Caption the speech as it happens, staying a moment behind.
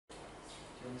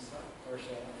start, or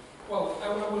shall I? Well, I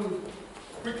will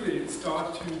quickly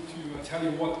start to tell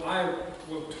you what I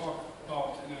will talk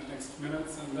about in the next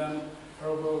minutes, and then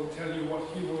Harold will tell you what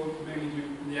he will mainly do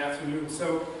in the afternoon.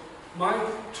 So my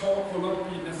talk will not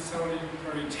be necessarily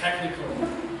very technical.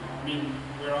 I mean,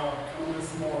 we're all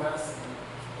economists more or less,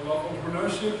 a lot of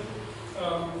entrepreneurship.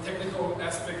 Technical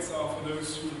aspects are for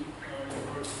those who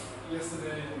heard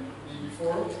yesterday and the day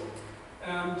before.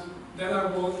 And then I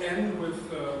will end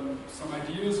with some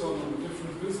ideas on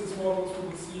different business models we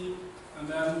will see. And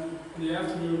then in the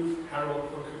afternoon, Harold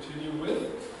will continue with.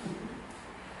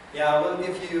 Yeah, I will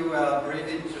give you a brief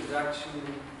introduction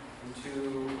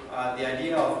into the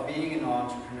idea of being an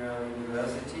entrepreneur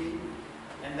university.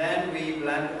 And then we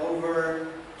blend over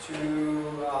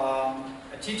to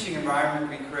a teaching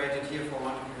environment we created here for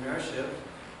entrepreneurship.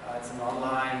 It's an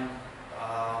online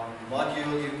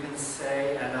module, you can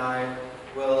say, and I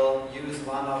will use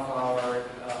one of our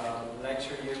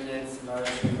lecture units in order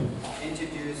to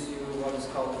introduce you what is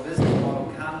called the business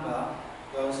model Canva.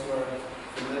 Those who are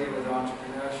familiar with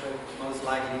entrepreneurship most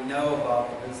likely know about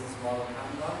the business model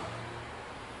Canva.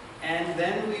 And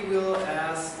then we will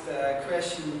ask a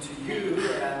question to you,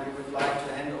 and we would like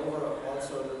to hand over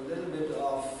also a little bit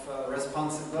of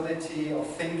responsibility of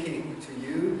thinking to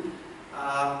you.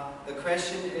 The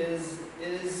question is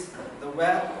the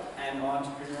web and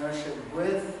entrepreneurship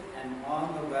with and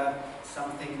on the web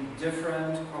something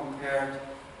different compared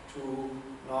to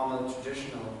normal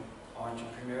traditional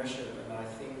entrepreneurship? And I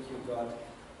think you got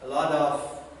a lot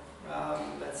of,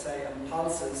 let's say,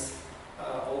 impulses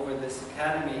over this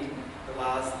academy the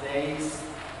last days.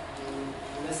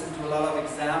 You listened to a lot of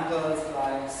examples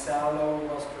like Salo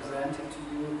was presented to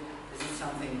you. Is it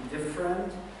something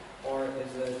different, or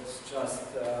is it just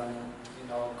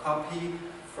copy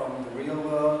from the real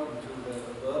world into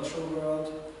the virtual world?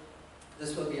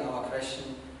 This will be our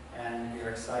question, and we are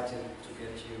excited to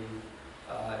get you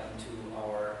into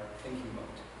our thinking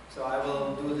mode. So I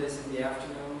will do this in the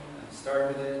afternoon and start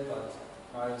with it, but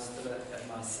Mario is still at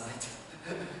my side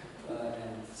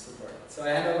and support. So I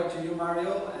hand over to you,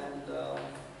 Mario, and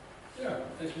yeah,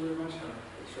 thank you very much, Harold.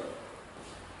 Sure.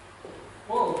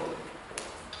 Well,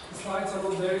 the slides are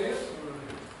not there yet?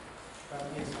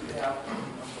 Yes, we have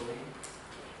ongoing.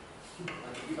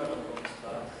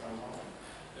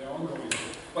 They're ongoing.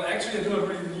 Well, actually, I do not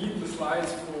really need the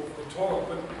slides for the talk,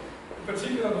 but in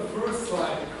particular, the first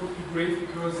slide could be great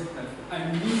because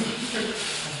I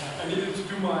needed to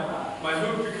do my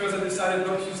work, because I decided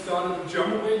not to start it the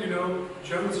German way. You know,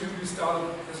 Germans usually start a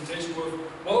presentation with,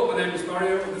 well, my name is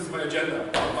Mario, and this is my agenda.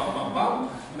 Bam, bam, bam.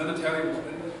 And then I tell you,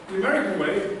 the American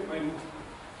way,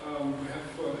 we have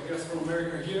a guest from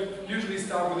America here, usually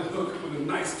start with a hook, with a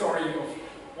nice story of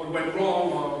what went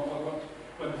wrong or what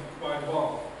went quite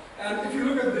well. And if you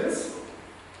look at this,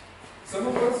 some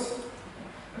of us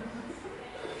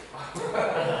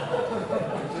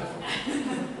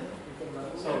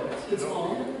so it's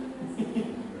on.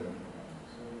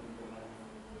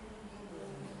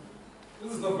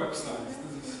 This is not web science.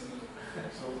 This is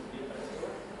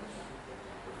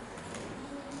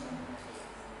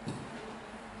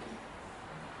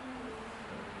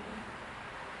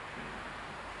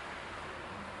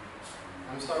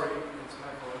I'm sorry, it's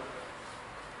my fault.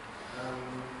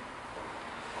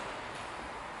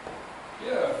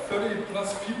 yeah, 30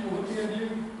 plus people looking at you,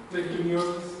 making you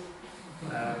nervous.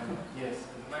 Yes,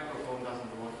 the microphone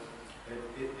doesn't work.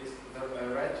 It is the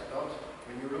red dot.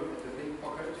 When you look at the big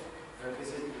pocket, is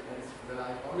it the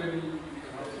light on? Maybe you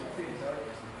can help me.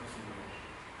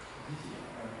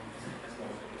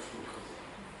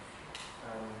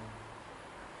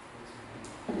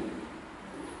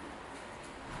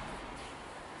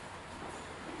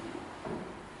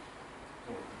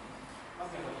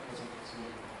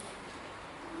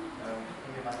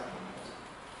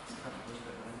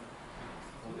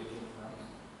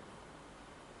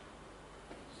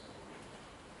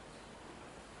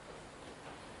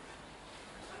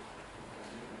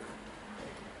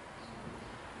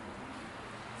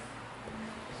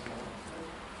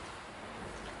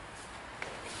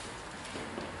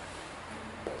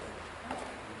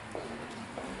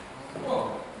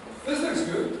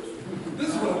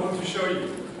 Show you.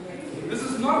 This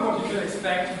is not what you can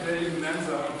expect today in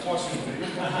Mensa, unfortunately.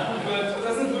 But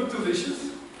does it look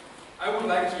delicious? I would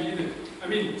like to eat it. I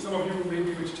mean, some of you may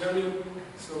be vegetarian,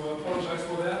 so I apologize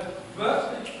for that.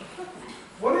 But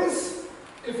what is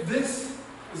if this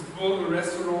is built in a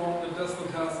restaurant that does not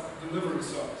have delivery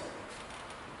service?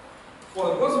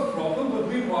 Well, it was a problem, but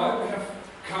meanwhile we have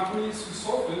companies who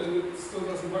solve it, and it still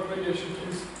doesn't work. Maybe I should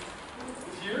use it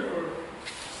here, or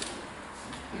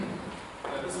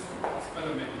this is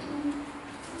better maybe.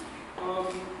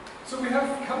 So we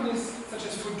have companies such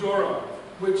as Foodora,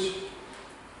 which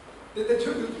they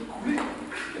took an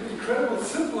incredible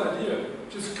simple idea,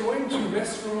 just going to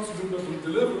restaurants and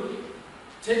deliver,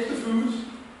 take the food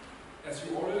as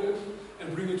you ordered it,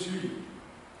 and bring it to you.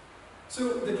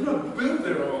 So they do not build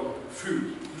their own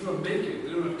food, they do not make it, they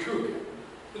do not cook.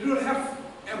 They do not have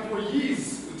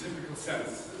employees in the typical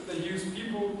sense. They use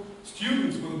people,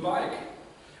 students with a bike.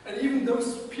 And even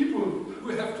those people who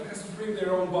have to bring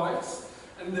their own bikes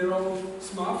and their own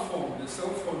smartphone, their cell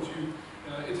phone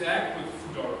to interact with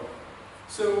Foodora.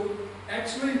 So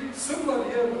actually, simple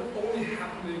idea, but only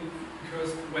happening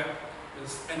because the web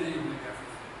is enabling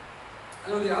everything.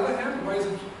 And on the other hand, why is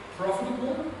it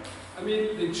profitable? I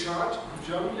mean, they charge in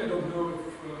Germany, I don't know if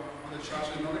they charge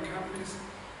in other countries,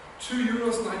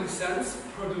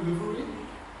 €2.90 per delivery.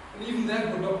 And even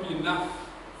that would not be enough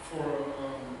for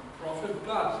profit,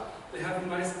 but they have a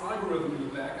nice algorithm in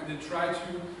the back, and they try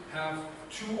to have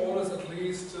 2 orders at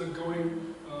least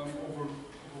going over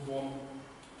one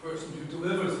person who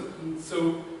delivers it. And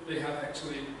so they have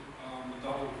actually a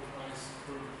double price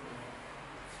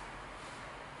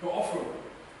per offer.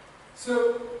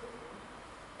 So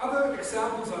other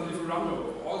examples are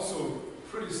Lieferando, also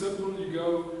pretty simple. You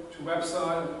go to a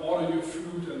website and order your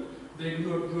food, and they do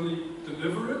not really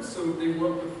deliver it, so they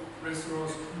work with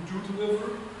restaurants who do deliver.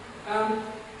 And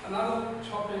another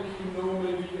topic you know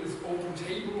maybe is Open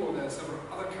Table, or there are several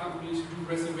other companies who do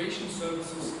reservation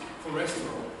services for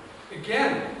restaurants.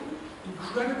 Again,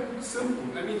 incredibly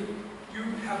simple. I mean, you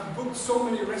have booked so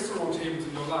many restaurant tables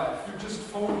in your life. You just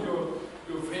phone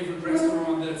your favorite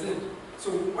restaurant, that's it.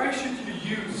 So why should you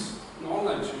use an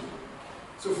online tool?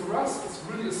 So for us, it's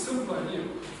really a simple idea.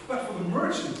 But for the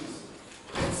merchants,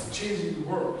 it's changing the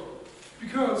world.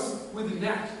 Because with the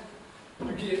net,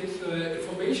 you get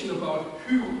information about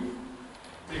who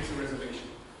makes a reservation.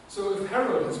 So if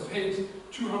Harold has paid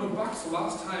 $200 the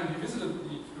last time he visited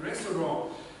the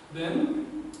restaurant,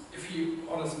 then if he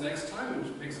orders next time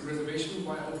and makes a reservation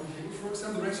via Open Table, for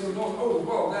example, the restaurant knows, oh,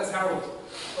 well, that's Harold.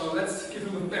 Let's give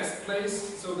him the best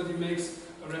place so that he makes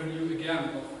a revenue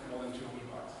again of more than $200.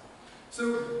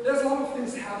 So there's a lot of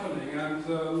things happening,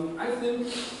 and I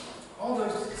think all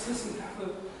those systems have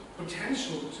the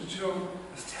potential to turn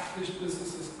established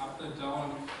businesses up and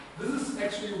down. This is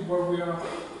actually where we are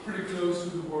pretty close to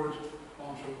the word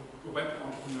web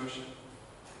entrepreneurship.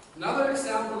 Another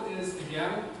example is,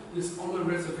 again, this online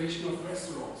reservation of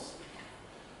restaurants.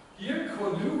 Here,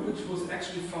 Cornu, which was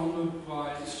actually founded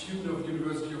by a student of the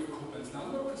University of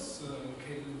Koblenz-Landau, is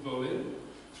located in Berlin,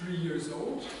 3 years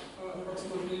old,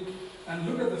 approximately. And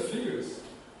look at the figures.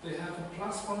 They have a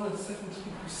plus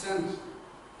 117%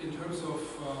 in terms of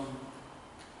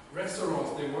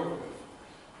restaurants they work with.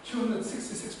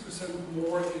 266%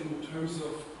 more in terms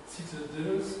of seated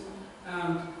dinners,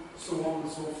 and so on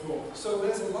and so forth. So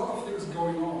there's a lot of things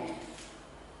going on.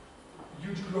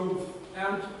 Huge growth.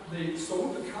 And they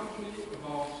sold the company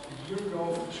about a year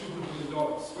ago for $200 million,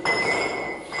 which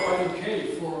is quite okay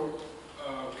for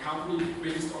a company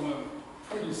based on a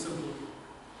pretty simple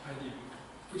idea.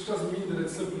 Which doesn't mean that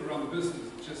it's simple to run the business,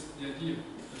 it's just the idea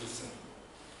that is simple.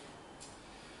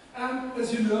 And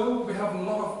as you know, we have a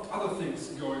lot of other things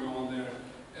going on there.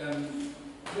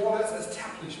 More or less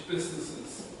established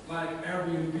businesses like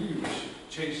Airbnb, which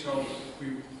changed how we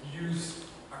use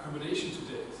accommodation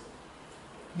today.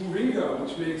 Moringa,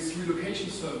 which makes relocation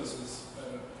services.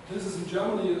 This is in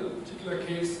Germany a particular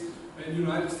case. In the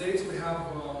United States we have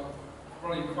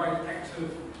probably quite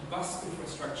active bus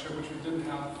infrastructure, which we didn't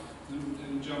have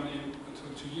in Germany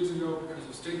until 2 years ago because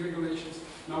of state regulations.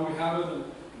 Now we have it, and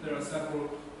there are several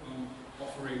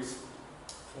offerings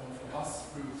for bus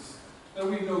routes. And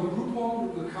we know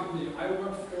Groupon, the company I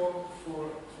worked for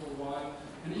a while,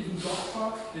 and even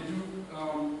Dogpark, they do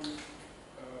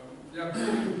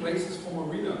booking places for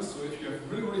marinas. So if you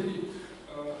have really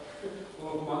a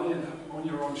lot of money on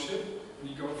your own ship, and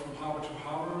you go from harbor to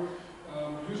harbor,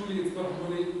 usually it's not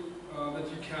really that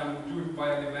you can do it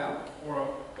via the map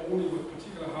or only with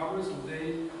particular harbors, and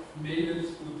they made it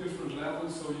to a different level,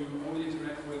 so you only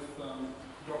interact with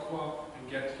Dockware and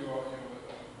get your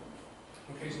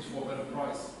locations for a better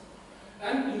price.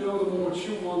 And you know the more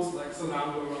mature ones like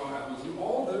Zalando or Amazon,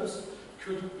 all those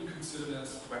could be considered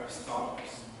as web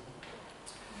startups.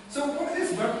 So what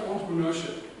is web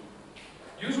entrepreneurship?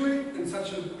 Usually in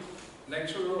such a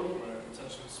lecture or in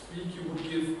such a speak you would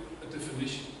give a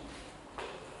definition.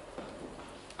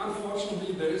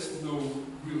 Unfortunately there is no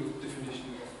real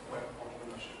definition of web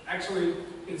entrepreneurship. Actually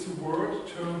it's a word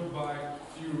termed by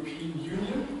the European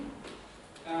Union,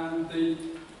 and they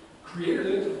created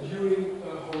it during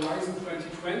Horizon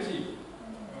 2020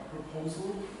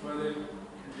 proposal, where they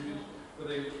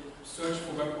where they search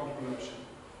for web entrepreneurship.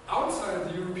 Outside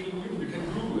of the European Union, you can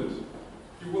Google it.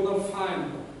 You will not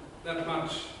find that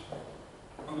much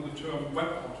under the term web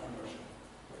entrepreneurship.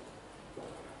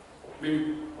 Maybe if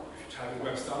you type in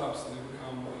web startups, then it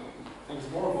become things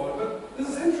more about it. But this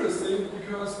is interesting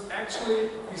because actually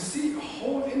we see a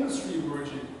whole industry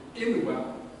emerging in the web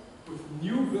with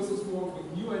new business models,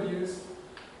 with new ideas,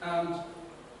 and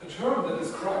a term that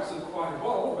describes it quite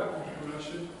well, web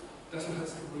entrepreneurship, doesn't have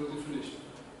a real definition.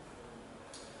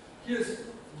 Here's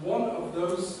one of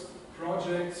those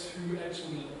projects who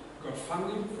actually got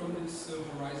funding from this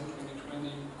Horizon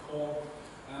 2020 call,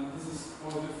 and this is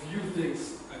one of the few things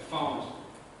I found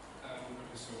when I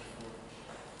searched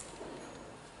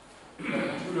for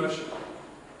entrepreneurship.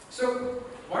 So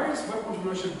why is web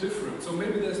entrepreneurship different? So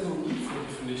maybe there's no need for a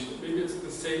definition. Maybe it's the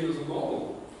same as a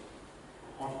normal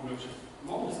entrepreneurship,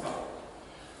 normal style.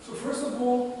 So first of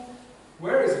all,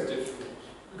 where is it different?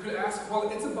 We could ask, well,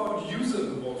 it's about user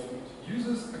involvement.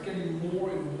 Users are getting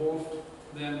more involved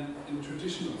than in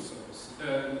traditional services,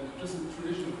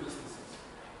 traditional businesses.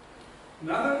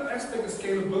 Another aspect is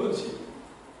scalability.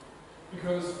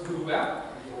 Because with the web,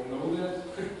 you all know that,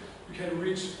 you can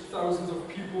reach thousands of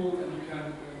people and you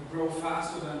can grow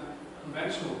faster than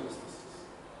conventional businesses.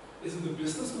 Is it the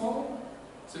business model?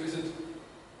 So is it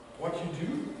what you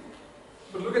do?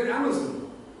 But look at Amazon.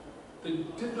 They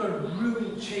did not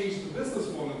really change the business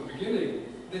model at the beginning.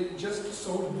 They just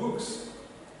sold books,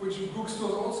 which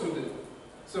bookstores also did.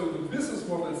 So the business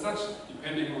model as such,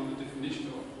 depending on the definition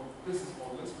of what business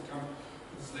model is, we come to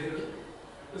this later,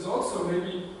 is also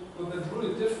maybe not that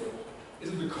really different. Is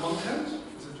it the content?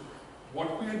 Is it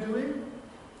what we are doing?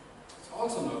 It's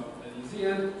also not that easy.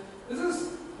 And this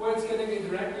is where it's getting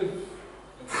interactive.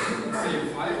 Let's say in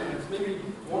 5 minutes, maybe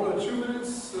 1 or 2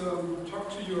 minutes, talk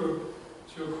to your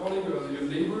colleague or your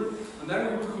neighbor, and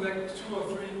then we will collect 2 or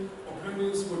 3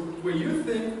 opinions where you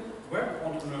think web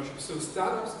entrepreneurship, so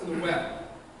startups in the web,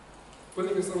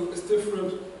 building is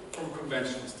different from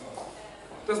conventional startups.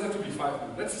 It doesn't have to be 5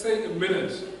 minutes. Let's say a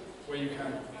minute where you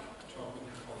can talk with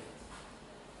your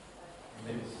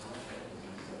colleague.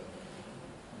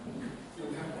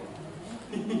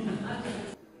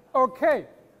 Okay,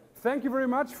 thank you very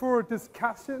much for your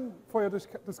discussion.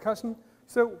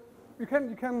 So you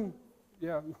can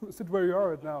sit where you are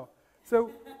right now.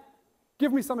 So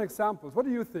give me some examples. What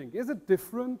do you think? Is it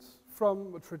different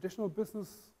from a traditional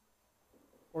business,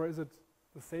 or is it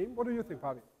the same? What do you think,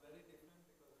 Pavi? Very different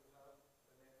because you have the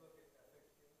network effect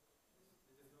here, which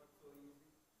is not so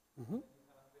easy. Mm-hmm. When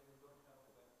you don't have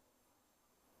a web.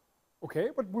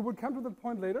 Okay, but we will come to that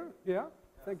point later. Yeah,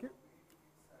 thank you. It's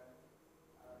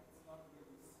not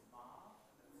really smart,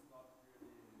 and it's not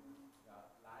really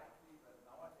likely, but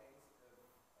nowadays if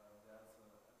there's an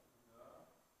entrepreneur,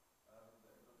 the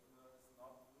entrepreneur is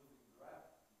not using the web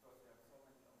because you have so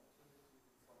many opportunities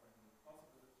and so many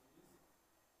possibilities.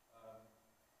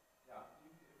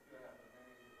 Even if you have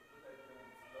maybe a good idea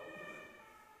and it's local,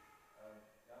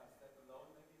 stand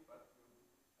alone maybe, but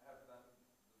you have then the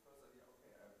first idea,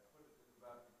 okay, I put it in the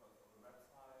web because of a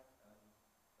website, and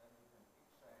then you can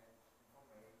exchange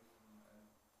information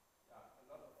and a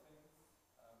lot of things. You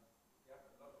have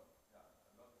a lot of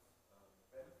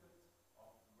benefits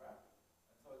of the web,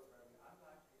 and so it's very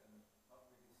unlikely and not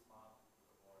really smart to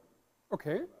avoid it.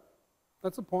 Okay,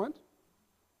 that's a point.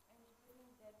 And you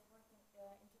think that working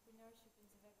entrepreneurship in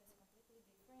the web is completely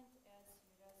different, as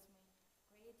you just may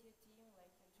create your team,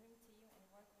 like your dream team, and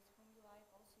work with whom you like.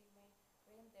 Also, you may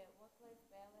bring the work-life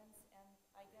balance, and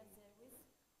I guess the risk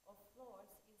of flaws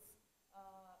is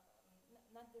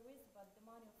not the risk, but the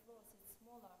money of flaws is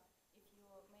smaller if you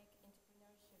make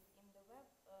entrepreneurship in the web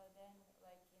than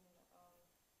like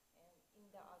in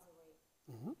the other way.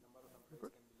 Mm-hmm.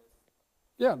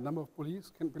 Yeah, number of police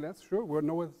can be less, sure. We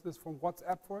know this from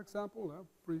WhatsApp, for example, a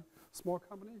pretty small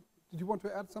company. Did you want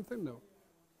to add something? No.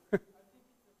 I think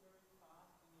it's a very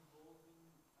fast and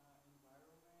evolving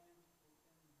environment. You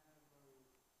can have a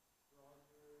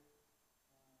broader reach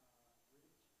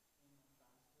in a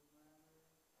faster manner, but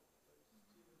still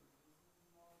the business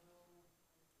model, I think,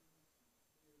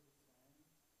 stays the same,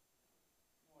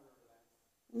 more or less.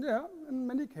 Yeah, in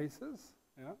many cases,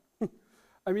 yeah.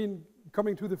 I mean,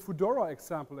 coming to the Foodora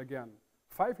example again.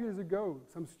 5 years ago,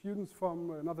 some students from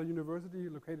another university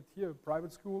located here, a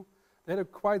private school, they had a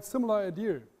quite similar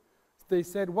idea. They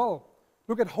said, well,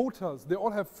 look at hotels. They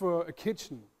all have a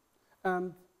kitchen.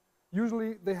 And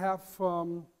usually they have,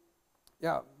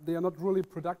 they are not really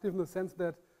productive in the sense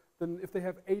that then if they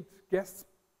have 8 guests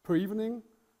per evening,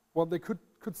 well, they could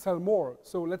sell more.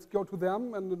 So let's go to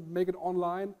them and make it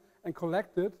online and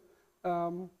collect it.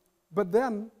 But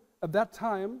then, at that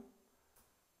time,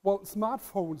 well,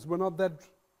 smartphones were not that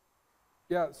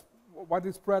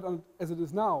widely spread as it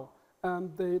is now,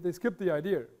 and they skipped the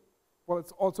idea. Well,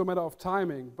 it's also a matter of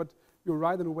timing, but you're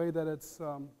right in a way that it's,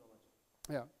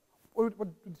 yeah.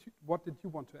 What did you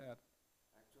want to add?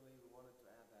 Actually, we wanted to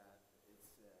add that it's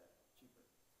cheaper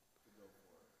to go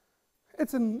for.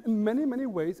 It's in many, many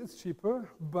ways it's cheaper,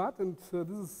 but, and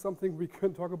this is something we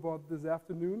can talk about this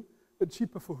afternoon,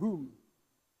 cheaper for whom?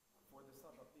 For the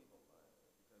sort of people,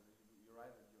 because you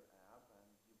write it your app and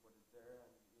you put it there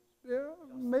and you Yeah,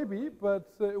 maybe,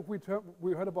 but if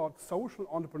we heard about social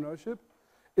entrepreneurship.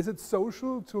 Is it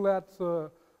social to let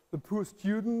the poor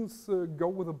students go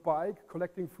with a bike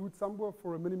collecting food somewhere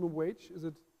for a minimum wage? Is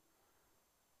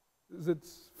it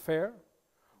fair?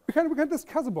 We can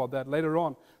discuss about that later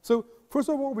on. So first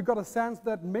of all, we got a sense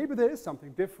that maybe there is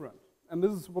something different, and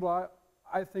this is what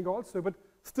I think also. But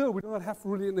still, we do not have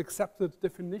really an accepted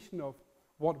definition of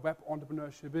what web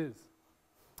entrepreneurship is.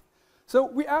 So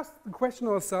we asked the question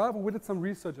ourselves, and we did some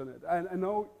research on it. And I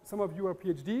know some of you are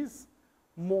PhDs,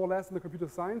 more or less in the computer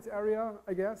science area,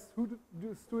 I guess. Who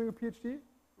is doing a PhD?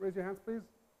 Raise your hands, please.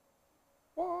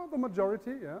 Well, the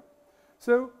majority, yeah.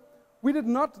 So we did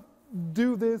not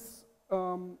do this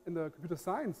in the computer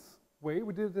science way.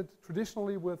 We did it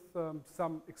traditionally with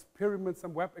some experiments,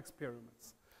 some web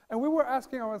experiments. And we were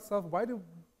asking ourselves, why do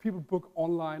people book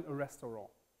online a restaurant?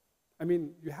 I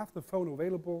mean, you have the phone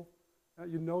available,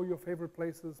 you know your favorite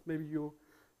places, maybe you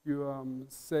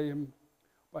say him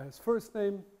by his first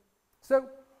name. So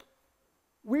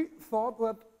we thought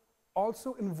that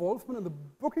also involvement in the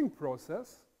booking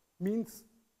process means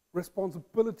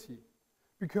responsibility.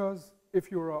 Because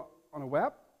if you're on a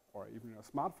web, or even a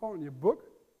smartphone and you book,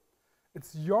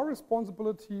 it's your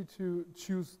responsibility to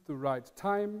choose the right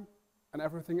time and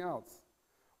everything else.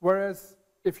 Whereas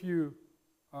if you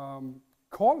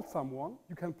call someone,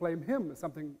 you can blame him if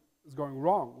something is going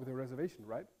wrong with your reservation,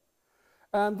 right?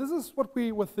 And this is what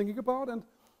we were thinking about, and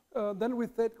then we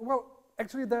thought, well,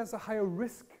 actually there's a higher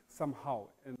risk somehow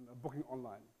in booking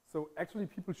online. So actually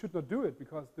people should not do it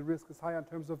because the risk is higher in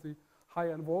terms of the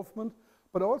higher involvement,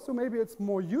 but also maybe it's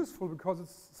more useful because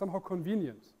it's somehow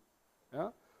convenient. Yeah?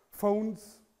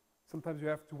 Phones, sometimes you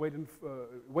have to wait in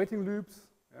waiting loops,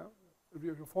 yeah? If you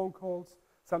have your phone calls.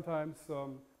 Sometimes the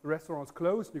restaurant's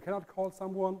closed, you cannot call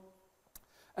someone.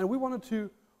 And we wanted to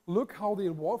look how the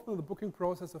involvement in the booking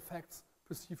process affects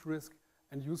perceived risk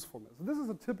and usefulness. And this is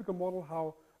a typical model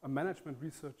how a management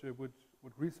researcher would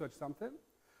research something.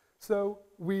 So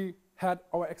we had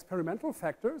our experimental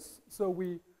factors. So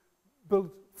we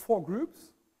built 4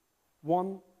 groups.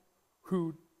 One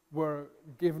who were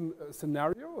given a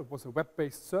scenario. It was a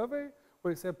web-based survey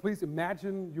where they said, please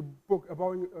imagine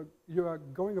you are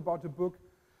going about to book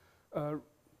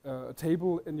a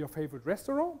table in your favorite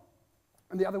restaurant.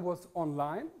 And the other was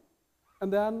online.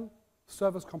 And then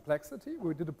service complexity.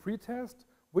 We did a pre-test.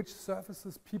 Which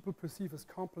services people perceive as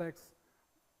complex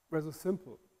versus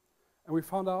simple. And we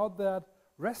found out that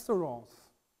restaurants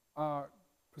are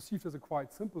perceived as a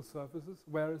quite simple services,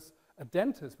 whereas a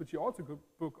dentist, which you also could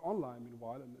book online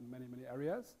meanwhile in many, many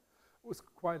areas, was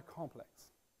quite complex.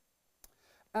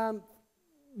 And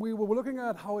we were looking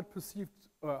at how it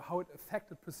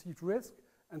affected perceived risk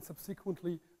and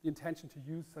subsequently the intention to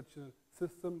use such a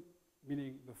system,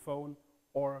 meaning the phone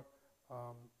or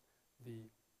the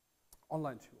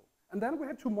online tool. And then we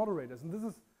had 2 moderators, and this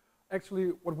is actually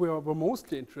what we were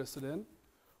mostly interested in.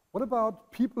 What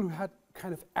about people who had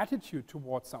kind of attitude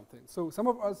towards something? So some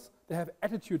of us, they have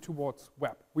attitude towards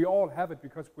web. We all have it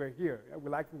because we're here, yeah? We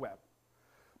like the web.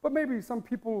 But maybe some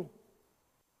people,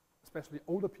 especially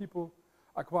older people,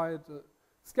 are quite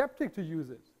skeptic to use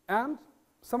it. And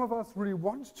some of us really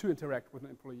want to interact with an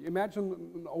employee. Imagine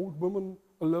an old woman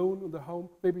alone in the home,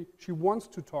 maybe she wants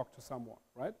to talk to someone,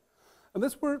 right? And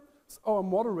this were our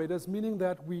moderators, meaning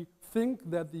that we think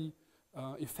that the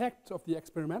effect of the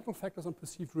experimental factors on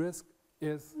perceived risk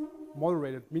is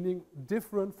moderated, meaning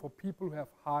different for people who have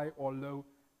high or low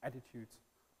attitudes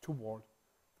toward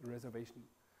the reservation.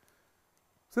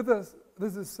 So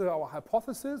this is our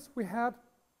hypothesis we had.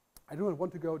 I do not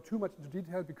want to go too much into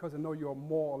detail because I know you're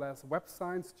more or less web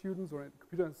science students or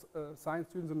computer science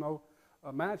students and no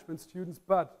management students,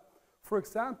 but for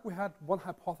example, we had one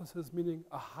hypothesis, meaning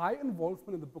a high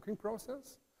involvement in the booking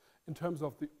process in terms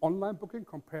of the online booking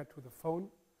compared to the phone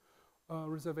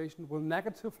reservation will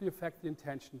negatively affect the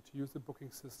intention to use the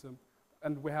booking system.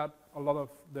 And we had a lot of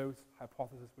those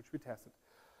hypotheses which we tested.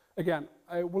 Again,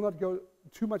 I will not go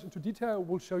too much into detail. I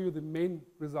will show you the main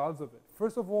results of it.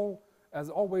 First of all, as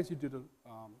always, you did a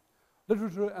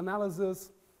literature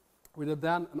analysis. We did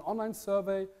then an online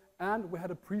survey, and we had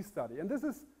a pre-study. And this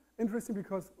is interesting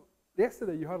because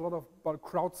yesterday you heard a lot about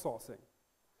crowdsourcing.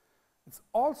 It's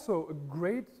also a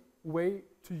great way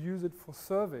to use it for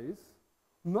surveys,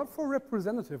 not for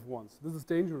representative ones. This is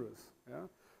dangerous. Yeah?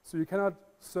 So you cannot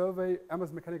survey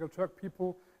Amazon Mechanical Turk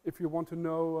people if you want to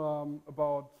know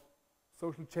about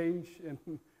social change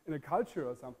in a culture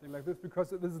or something like this,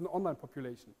 because this is an online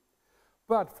population.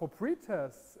 But for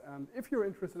pre-tests, and if you're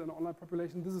interested in an online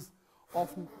population, this is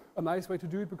often a nice way to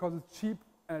do it because it's cheap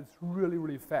and it's really,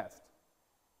 really fast.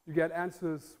 You get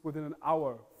answers within an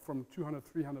hour from 200,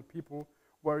 300 people,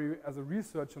 where you, as a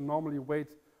researcher, normally wait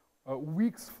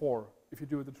weeks for, if you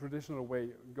do it the traditional way,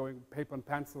 going paper and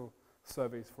pencil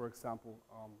surveys, for example,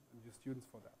 and use students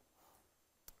for that.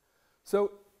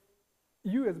 So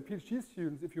you, as a PhD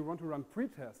student, if you want to run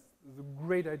pre-tests, it's a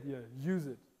great idea, use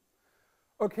it.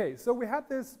 Okay, so we had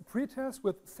this pre-test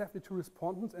with 72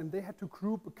 respondents, and they had to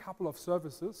group a couple of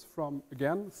services from,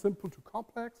 again, simple to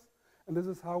complex, and this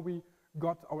is how we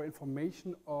got our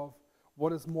information of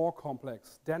what is more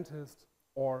complex, dentist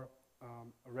or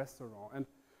a restaurant. And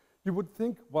you would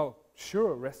think, well,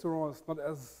 sure, restaurant is not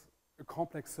as a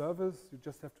complex service, you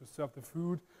just have to serve the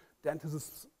food. Dentist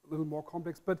is a little more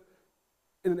complex, but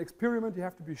in an experiment you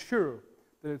have to be sure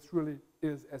that it really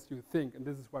is as you think, and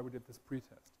this is why we did this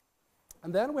pre-test.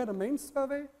 And then we had a main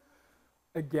survey.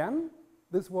 Again,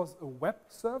 this was a web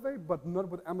survey, but not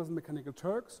with Amazon Mechanical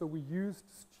Turk, so we used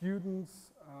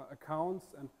students'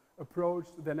 accounts and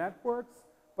approached their networks,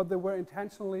 but they were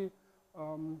intentionally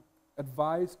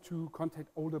advised to contact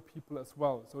older people as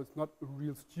well. So it's not a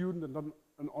real student and not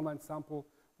an online sample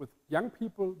with young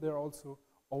people, there are also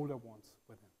older ones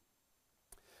within.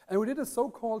 And we did a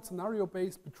so-called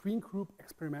scenario-based between-group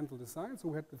experimental design. So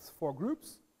we had these 4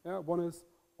 groups. Yeah, one is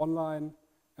online,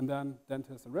 and then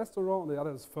dentist and restaurant, and the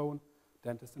other is phone,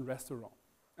 dentist and restaurant.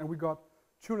 And we got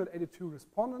 282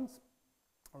 respondents,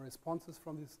 or responses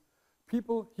from these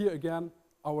people. Here again,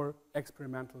 our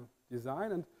experimental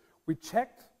design. And we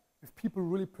checked if people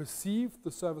really perceived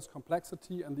the service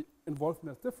complexity and the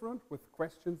involvement as different with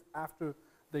questions after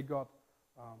they got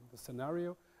the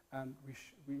scenario. And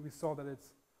we saw that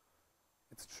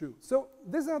it's true. So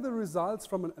these are the results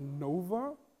from an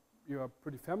ANOVA. You are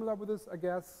pretty familiar with this, I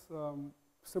guess.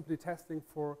 Simply testing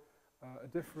for a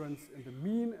difference in the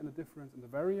mean and a difference in the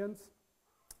variance.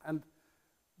 And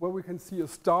where we can see a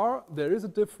star, there is a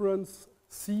difference.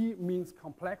 C means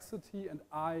complexity and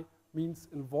I means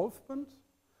involvement.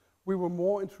 We were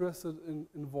more interested in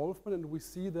involvement, and we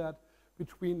see that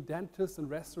between dentist and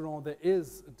restaurant there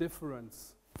is a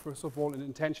difference, first of all in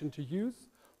intention to use,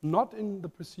 not in the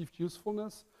perceived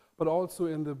usefulness, but also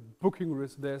in the booking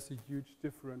risk. There's a huge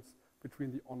difference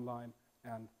between the online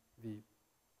and the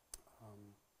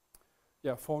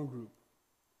phone group.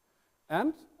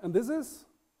 And this is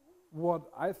what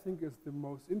I think is the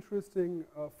most interesting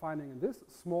finding in this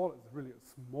it's really a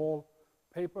small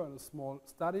paper and a small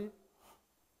study,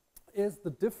 is the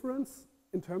difference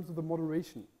in terms of the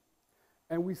moderation.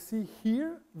 And we see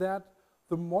here that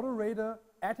the moderator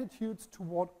attitudes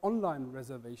toward online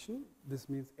reservation, this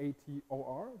means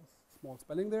ATOR, small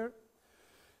spelling there.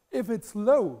 If it's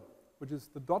low, which is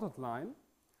the dotted line,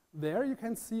 there you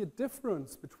can see a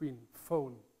difference between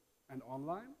phone and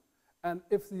online. And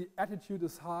if the attitude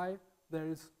is high, there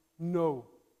is no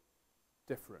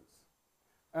difference.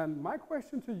 And my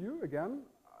question to you, again,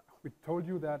 we told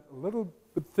you that a little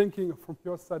bit thinking from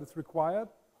your side is required.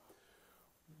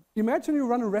 Imagine you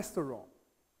run a restaurant.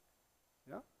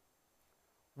 Yeah?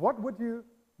 What would you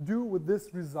do with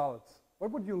this result?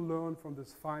 What would you learn from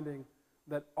this finding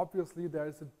that obviously there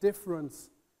is a difference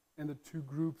in the 2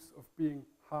 groups of being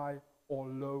high or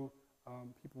low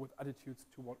people with attitudes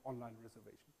toward online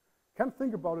reservation? Can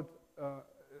think about it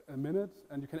a minute,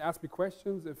 and you can ask me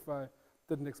questions if I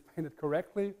didn't explain it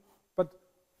correctly, but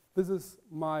this is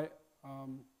my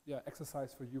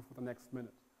exercise for you for the next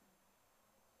minute.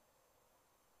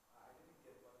 I didn't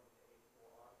get what the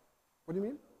A4R. What do you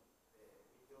mean?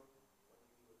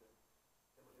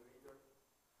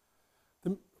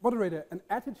 The moderator, an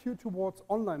attitude towards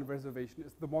online reservation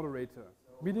is the moderator,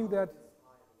 so meaning that.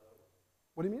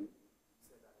 What do you mean? You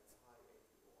said that it's high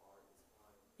A4R, it's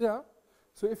high. Yeah.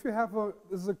 So if you have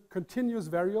this is a continuous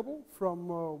variable from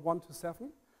 1 to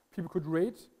 7, people could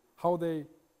rate how they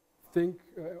think,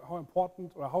 how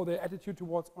important or how their attitude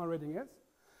towards online rating is.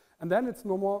 And then it's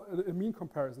normal a mean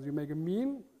comparison. You make a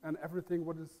mean, and everything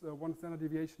what is 1 standard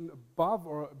deviation above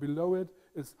or below it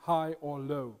is high or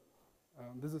low.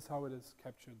 This is how it is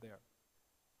captured there.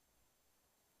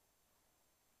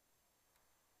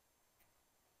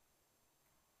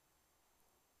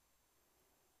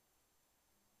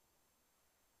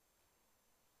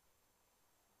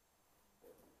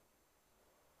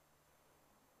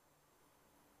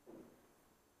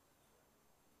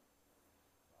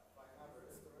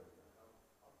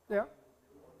 Yeah.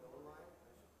 on the online, I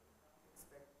should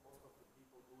expect most of the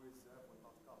people who reserve will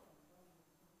not come.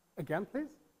 Again, please.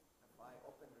 If I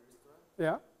open a restaurant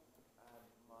Yeah.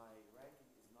 and my ranking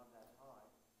is not that high,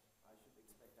 I should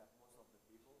expect that most of the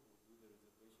people who do the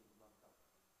reservation will not come.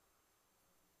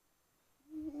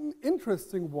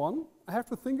 Interesting one. I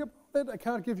have to think about it. I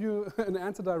can't give you an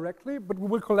answer directly, but we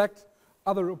will collect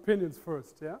other opinions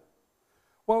first, yeah?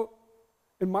 Well,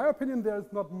 in my opinion,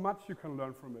 there's not much you can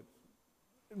learn from it.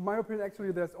 In my opinion,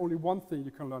 actually, there's only one thing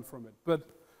you can learn from it. But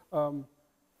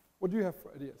what do you have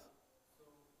for ideas? So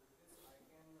with this, I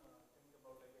can think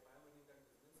about, like, if I'm running that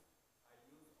business, I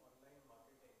use online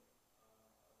marketing.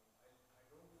 I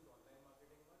don't use online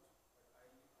marketing much, but I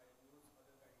use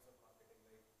other kinds of marketing.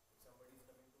 Like if somebody is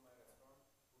coming to my restaurant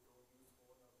who don't use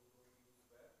phone or who don't use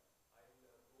web, I'll go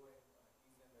and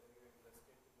tease them whether you're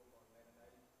interested to book online,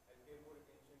 and I'll pay more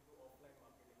attention to offline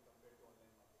marketing compared to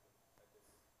online marketing at this.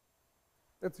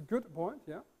 That's a good point,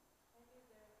 yeah? Maybe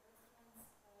the restaurants,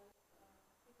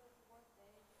 people who work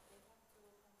there, they have to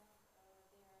contact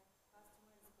their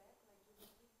customers back, like give a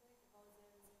feedback about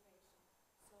their reservation.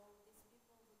 So these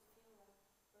people would feel like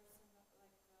person, like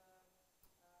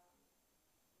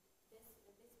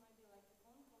this might be like a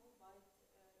phone call,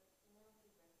 but email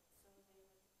feedback. So they would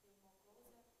feel more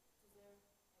closer to their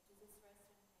to this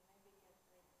restaurant and maybe get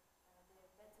like the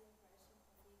better impression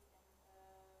of it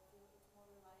and feel it more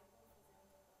reliable for them to go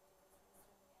to this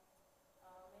restaurant and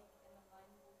make an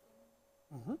online booking.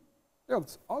 Mm-hmm. Yeah,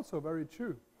 that's also very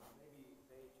true. Maybe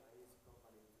pay Chinese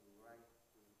company to rank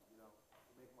to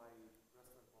make my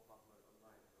restaurant more popular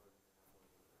online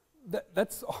or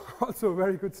That's also a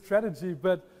very good strategy,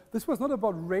 but this was not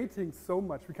about ratings so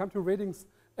much. We come to ratings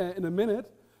in a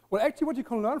minute. Well, actually what you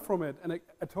can learn from it, and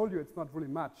I told you it's not really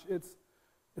much, it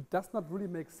does not really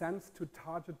make sense to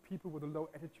target people with a low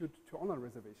attitude to online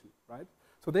reservation, right?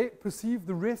 So they perceive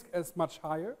the risk as much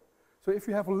higher. So if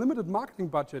you have a limited marketing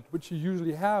budget, which you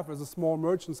usually have as a small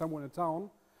merchant somewhere in a town,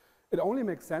 it only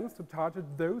makes sense to target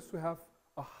those who have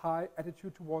a high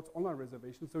attitude towards online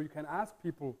reservation. So you can ask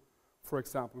people, for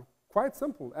example, quite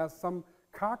simple, as some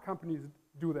car companies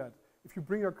do that. If you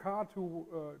bring your car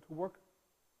to work,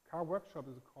 car workshop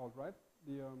is it called, right?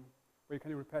 Where you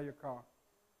can repair your car.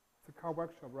 It's a car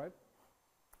workshop, right?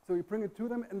 So you bring it to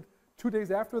them, and 2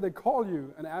 days after they call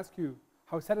you and ask you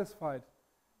how satisfied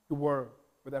you were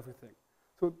with everything.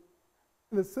 So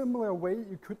in a similar way,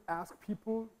 you could ask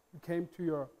people who came to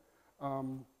your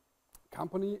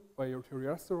company or to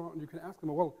your restaurant, and you can ask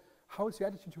them, well, how is your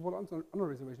attitude toward online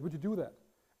reservation? Would you do that?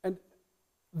 And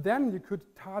then you could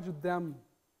target them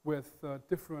with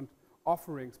different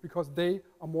offerings because they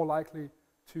are more likely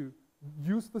to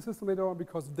use the system later on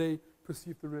because they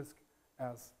perceive the risk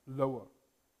as lower.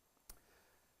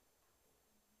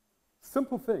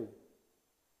 Simple thing.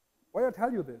 Why I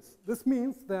tell you this? This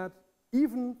means that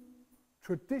even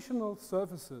traditional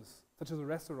services, such as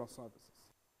restaurant services,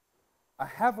 are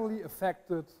heavily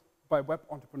affected by web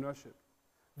entrepreneurship.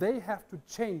 They have to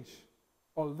change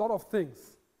a lot of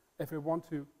things if they want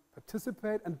to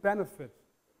participate and benefit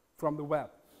from the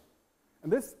web.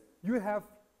 And this you have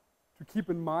to keep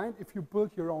in mind if you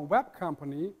build your own web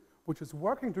company, which is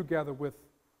working together with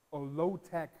a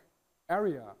low-tech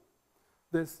area,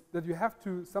 that you have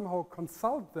to somehow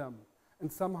consult them and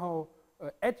somehow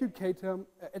educate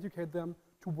them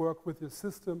to work with your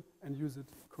system and use it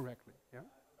correctly. Yeah? A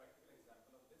practical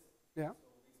example of this. Yeah.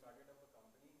 So we started up a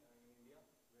company in India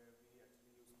where we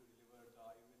actually used to deliver the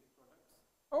Ayurvedic products.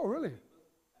 Oh, really?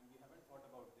 And we haven't thought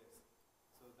about this.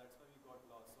 So that's why we got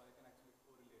lost. So I can actually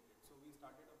correlate it. So we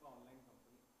started up an online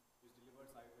company which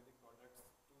delivers Ayurvedic products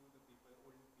to the people,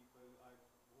 old people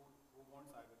who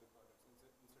wants Ayurvedic products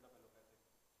instead of allopathic.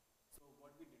 So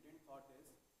what we didn't thought is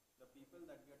the people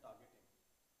that we are targeting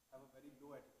have a very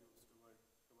low attitudes towards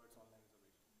online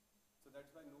reservation. So that's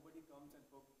why nobody comes and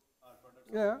book our products.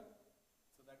 Yeah. Online.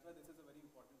 So that's why this is a very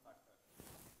important factor.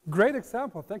 Great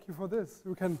example. Thank you for this.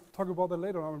 We can talk about that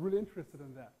later. I'm really interested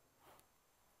in that.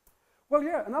 Well,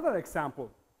 yeah, another example.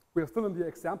 We are still in the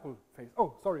example phase.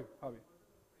 Oh, sorry, Javi.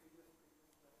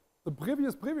 The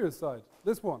previous slide.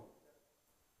 This one.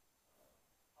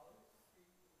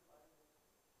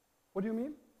 What do you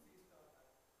mean?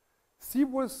 C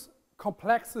was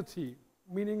complexity,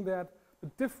 meaning that the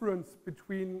difference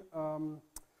between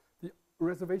the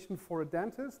reservation for a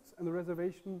dentist and the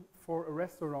reservation for a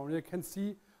restaurant. You can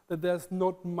see that there's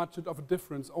not much of a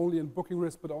difference, only in booking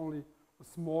risk, but only a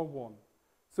small one.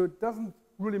 So it doesn't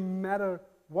really matter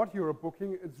what you're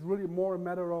booking, it's really more a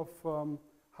matter of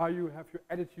how you have your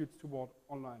attitudes toward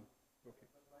online booking.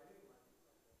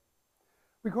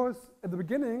 Because at the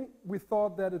beginning, we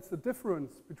thought that it's the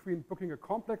difference between booking a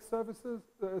complex service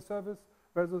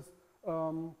versus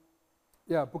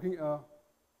booking a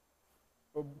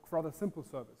rather simple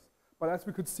service. But as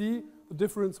we could see, the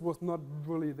difference was not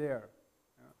really there,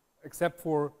 except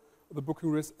for the booking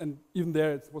risk, and even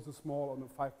there it was a small on a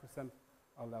 5%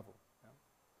 level. Yeah.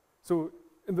 So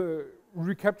in the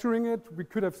recapturing it, we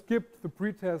could have skipped the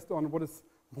pretest on what is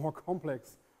more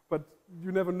complex, but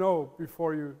you never know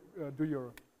before you do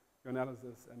your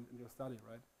analysis and your study,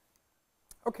 right?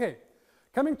 Okay,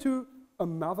 coming to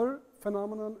another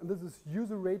phenomenon, and this is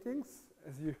user ratings,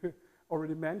 as you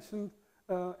already mentioned,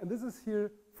 and this is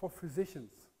here for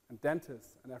physicians and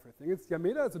dentists and everything. It's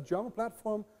Yameda, it's a German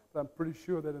platform, but I'm pretty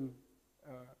sure that in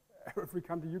every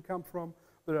country you come from,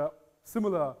 there are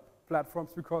similar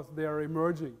platforms because they are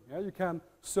emerging. Yeah? You can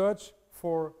search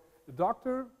for a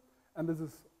doctor, and this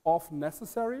is often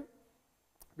necessary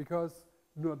because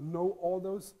you do not know all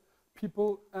those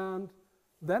people. And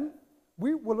then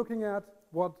we were looking at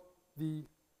what the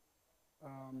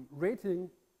rating,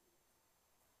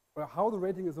 or how the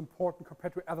rating is important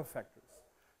compared to other factors.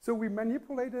 So we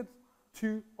manipulated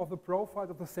 2 of the profiles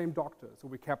of the same doctor. So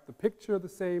we kept the picture the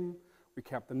same, we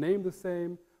kept the name the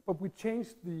same, but we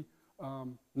changed the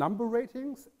number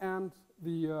ratings and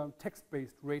the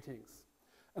text-based ratings.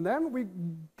 And then we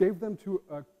gave them to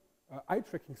a eye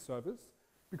tracking service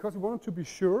because we wanted to be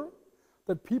sure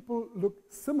that people look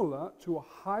similar to a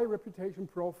high reputation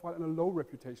profile and a low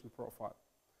reputation profile.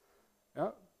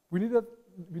 Yeah? We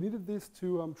needed this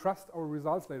to trust our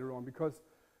results later on, because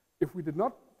if we did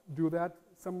not do that,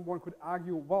 someone could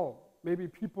argue, well, maybe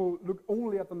people look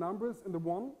only at the numbers in the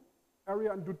one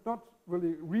area and do not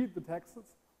really read the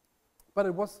texts. But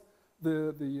it was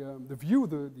the view,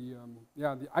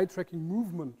 the eye tracking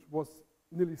movement was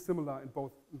nearly similar in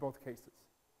both cases.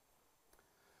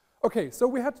 Okay, so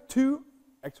we had 2,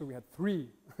 actually we had 3.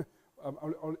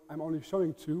 I'm only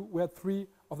showing 2. We had 3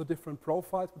 of the different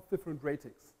profiles with different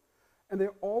ratings. And they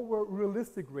all were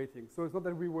realistic ratings. So it's not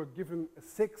that we were given a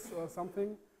 6 or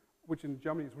something, which in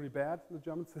Germany is really bad in the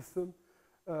German system.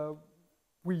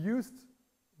 We used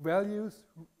values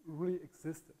really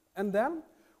existed. And then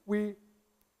we,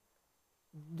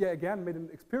 again, made an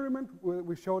experiment where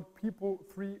we showed people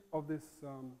 3 of these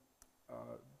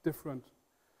different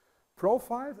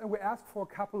profiles, and we asked for a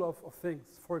couple of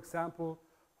things. For example,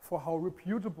 for how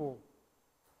reputable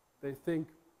they think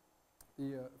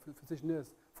the physician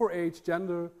is. For age,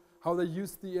 gender, how they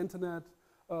use the internet,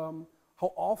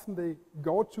 how often they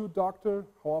go to a doctor,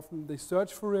 how often they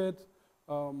search for it,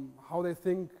 how they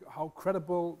think, how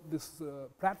credible this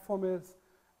platform is,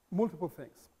 multiple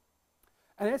things.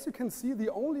 And as you can see, the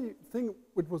only thing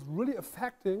which was really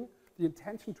affecting the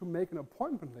intention to make an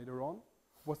appointment later on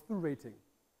was the rating,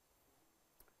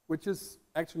 which is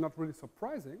actually not really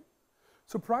surprising.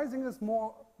 Surprising is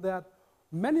more that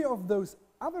many of those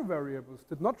other variables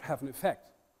did not have an effect.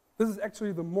 This is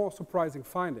actually the more surprising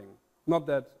finding, not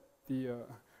that the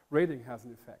rating has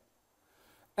an effect.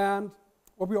 And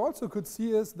what we also could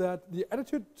see is that the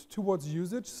attitude towards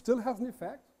usage still has an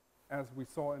effect, as we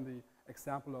saw in the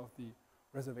example of the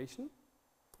reservation,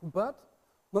 but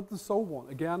not the so one.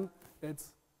 Again,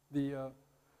 it's the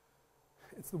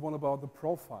one about the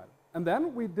profile. And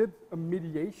then we did a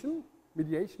mediation.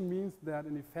 Mediation means that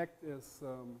an effect is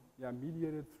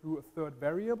mediated through a third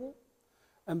variable.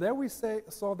 And there we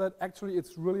saw that actually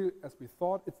it's really, as we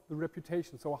thought, it's the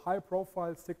reputation. So a high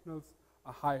profile signals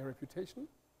a higher reputation,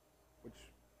 which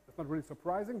is not really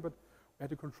surprising, but we had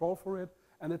to control for it.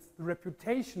 And it's the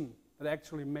reputation that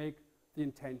actually make the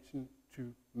intention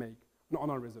to make an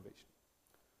online reservation.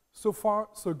 So far,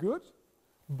 so good.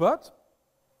 But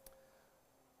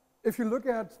if you look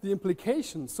at the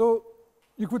implications, so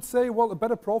you could say, well, a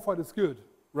better profile is good,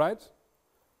 right?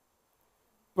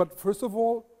 But first of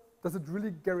all, does it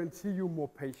really guarantee you more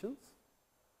patients?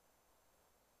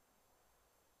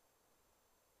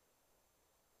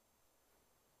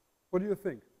 What do you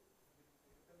think?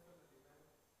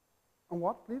 On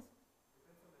what, please?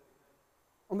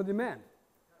 On the demand.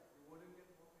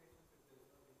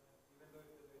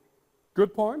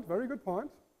 Good point, very good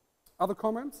point. Other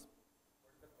comments?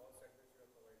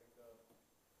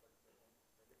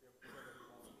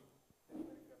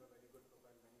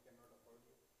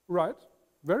 Right,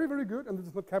 very, very good, and this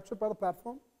is not captured by the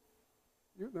platform.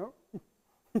 You know.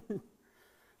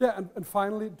 Yeah, and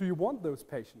finally, do you want those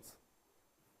patients?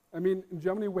 I mean, in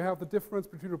Germany we have the difference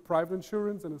between a private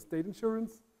insurance and a state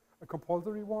insurance, a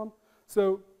compulsory one.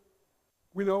 So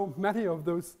we know many of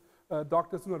those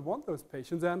doctors do not want those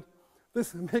patients, and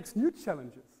this makes new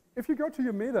challenges. If you go to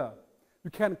Yameda,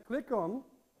 you can click on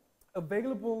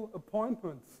available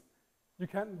appointments you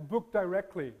can book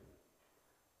directly.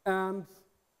 And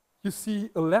you see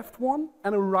a left one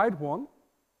and a right one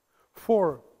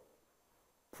for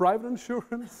private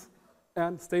insurance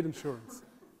and state insurance.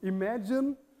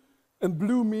 Imagine, and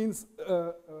blue means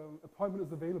appointment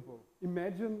is available.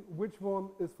 Imagine which one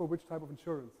is for which type of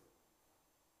insurance.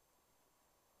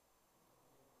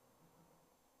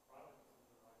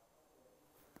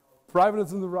 Private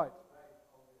is in the right.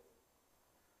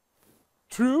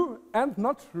 True and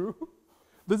not true.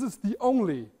 This is the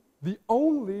only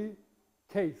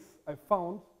case I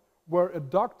found where a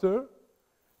doctor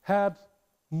had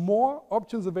more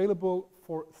options available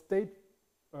for state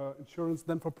insurance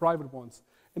than for private ones.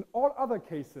 In all other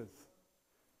cases,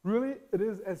 really it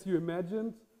is as you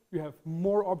imagined, you have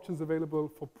more options available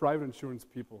for private insurance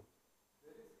people.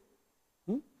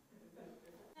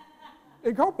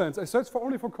 In Koblenz, I searched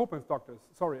only for Koblenz doctors.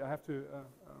 Sorry, I have to,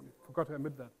 forgot to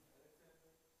admit that.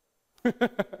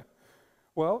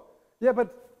 Well, yeah,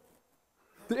 but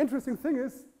the interesting thing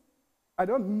is, I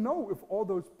don't know if all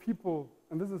those people,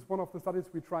 and this is one of the studies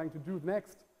we're trying to do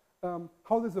next,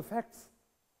 how this affects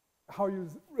how you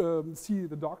see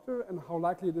the doctor and how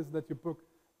likely it is that you book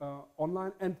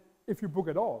online, and if you book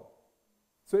at all.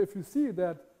 So if you see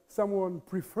that someone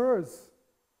prefers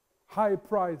high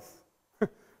price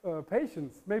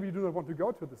patients, maybe you do not want to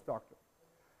go to this doctor.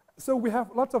 So we have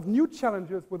lots of new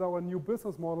challenges with our new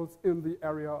business models in the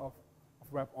area of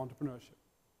web entrepreneurship.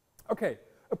 Okay,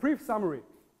 a brief summary.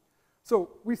 So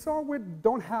we saw we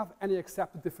don't have any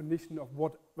accepted definition of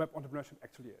what web entrepreneurship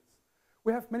actually is.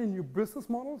 We have many new business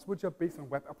models which are based on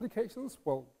web applications.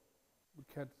 Well, we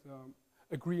can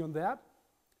agree on that.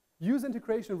 User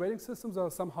integration and rating systems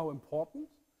are somehow important.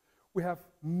 We have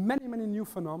many, many new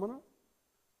phenomena.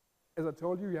 As I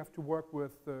told you, you have to work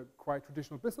with quite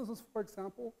traditional businesses, for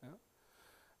example. Yeah.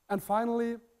 And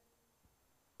finally,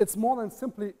 it's more than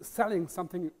simply selling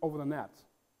something over the net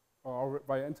or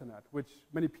via internet, which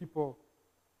many people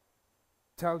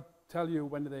tell you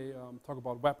when they talk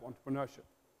about web entrepreneurship,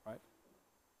 right?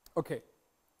 Okay.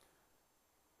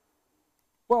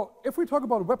 Well, if we talk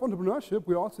about web entrepreneurship,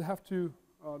 we also have to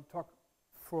talk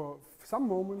for some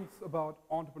moments about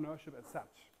entrepreneurship as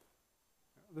such.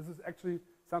 This is actually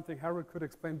something Harold could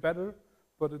explain better,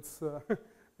 but it's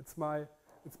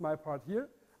my part here.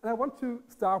 And I want to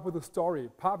start with a story.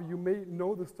 Pavi, you may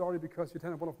know the story because you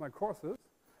attended one of my courses,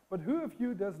 but who of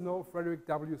you does know Frederick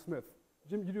W. Smith?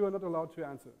 Jim, you are not allowed to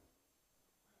answer.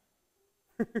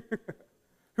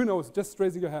 Who knows? Just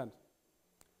raising your hand.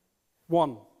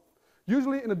 One.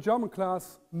 Usually in a German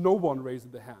class, no one raises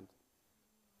their hand.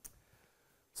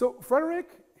 So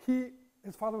Frederick,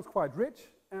 his father was quite rich,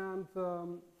 and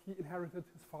he inherited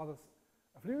his father's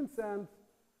affluence, and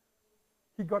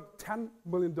he got $10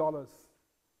 million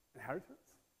inheritance.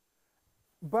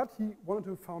 But he wanted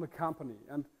to found a company,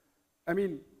 and I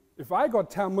mean, if I got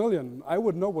 10 million, I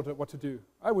would know what to do.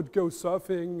 I would go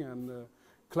surfing and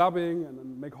clubbing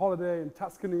and make holiday in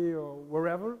Tuscany or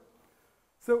wherever.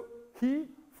 So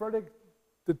Frederick,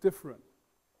 did different.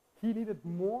 He needed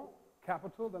more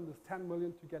capital than this 10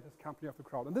 million to get his company off the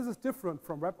ground. And this is different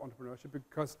from web entrepreneurship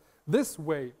because this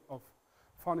way of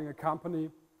founding a company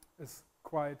is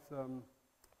quite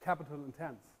capital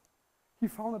intense. He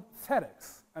founded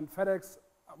FedEx, and FedEx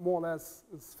more or less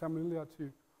is familiar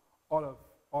to all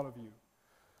of you.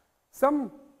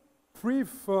 Some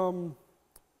brief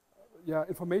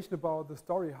information about the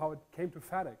story, how it came to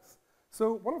FedEx.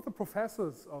 So one of the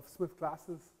professors of Smith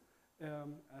classes,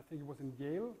 I think it was in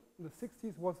Yale in the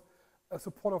 60s, was a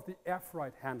supporter of the air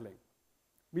freight handling,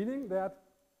 meaning that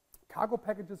cargo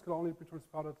packages could only be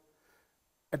transported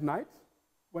at night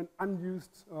when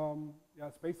unused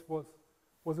space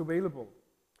was available.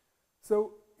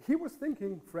 So he was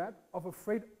thinking, Fred, of a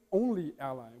freight-only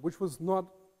airline, which was not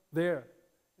there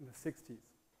in the 60s.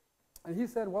 And he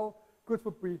said, well, goods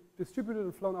would be distributed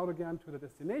and flown out again to the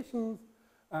destinations,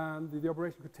 and the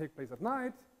operation could take place at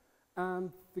night,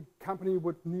 and the company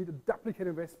would need a duplicate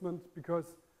investment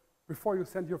because before you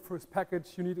send your first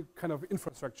package, you need a kind of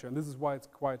infrastructure, and this is why it's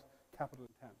quite capital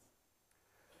intense.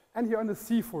 And here on the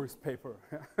C-Force paper.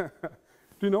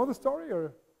 Do you know the story?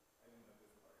 Or?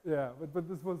 Yeah, but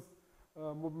this was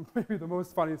maybe the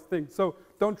most funniest thing. So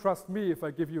don't trust me if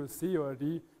I give you a C or a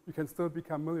D. You can still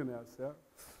become millionaires. Yeah?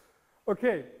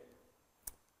 Okay.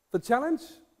 The challenge,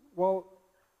 well,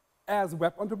 as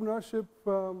web entrepreneurship,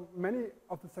 many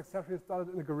of the success stories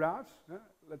started in a garage. Yeah?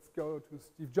 Let's go to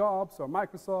Steve Jobs or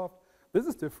Microsoft. This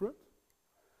is different.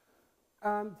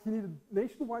 And he needed a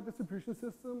nationwide distribution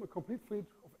system, a complete fleet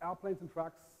of airplanes and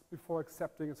trucks before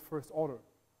accepting his first order.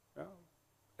 Yeah?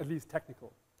 At least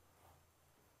technical.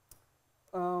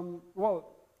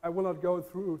 Well, I will not go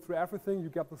through everything, you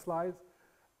get the slides.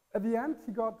 At the end,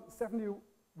 he got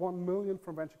 71 million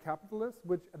from venture capitalists,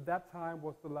 which at that time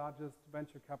was the largest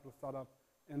venture capital startup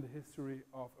in the history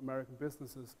of American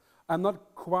businesses. I'm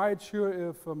not quite sure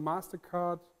if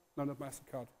MasterCard, no, not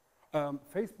MasterCard,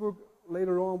 Facebook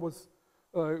later on was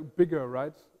bigger,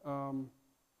 right?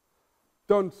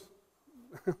 Don't,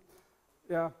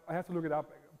 yeah, I have to look it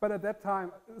up. But at that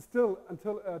time, still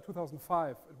until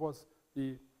 2005, it was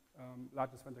the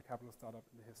largest venture capital startup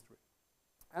in the history.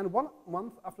 And 1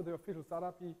 month after the official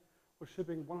startup, he was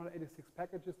shipping 186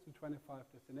 packages to 25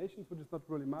 destinations, which is not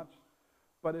really much.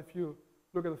 But if you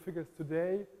look at the figures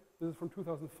today, this is from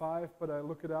 2005, but I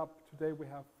look it up, today we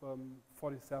have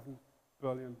 $47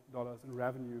 billion in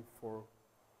revenue for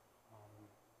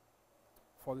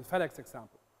the FedEx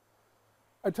example.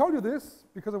 I told you this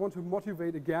because I want to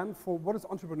motivate again for what is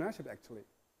entrepreneurship actually.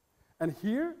 And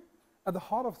here, at the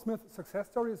heart of Smith's success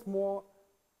story is more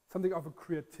something of a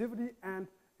creativity and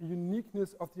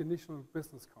uniqueness of the initial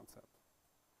business concept.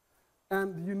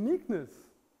 And the uniqueness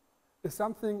is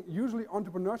something usually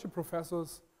entrepreneurship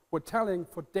professors were telling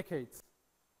for decades.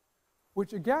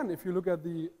 Which again, if you look at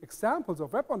the examples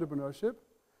of web entrepreneurship,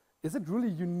 is it really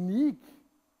unique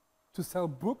to sell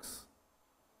books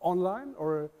online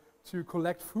or to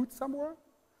collect food somewhere?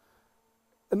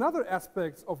 Another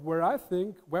aspect of where I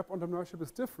think web entrepreneurship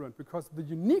is different, because the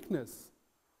uniqueness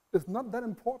is not that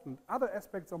important. Other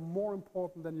aspects are more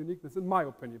important than uniqueness, in my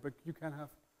opinion, but you can have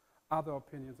other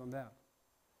opinions on that.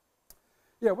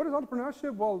 Yeah, what is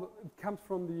entrepreneurship? Well, it comes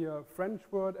from the French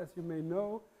word, as you may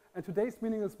know, and today's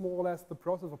meaning is more or less the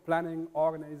process of planning,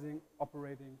 organizing,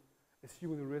 operating,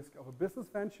 assuming the risk of a business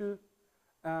venture.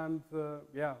 And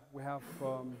yeah, we have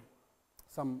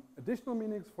some additional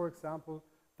meanings, for example,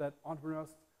 that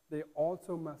entrepreneurs, they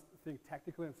also must think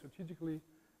tactically and strategically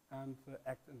and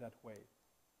act in that way.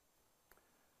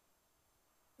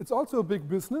 It's also a big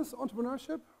business,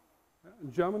 entrepreneurship.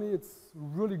 In Germany, it's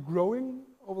really growing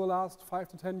over the last 5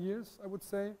 to 10 years, I would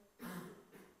say.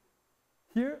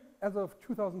 Here, as of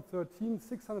 2013,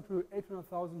 600 to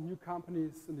 800,000 new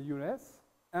companies in the US.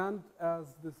 And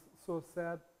as this source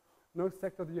said, no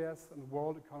sector of the US and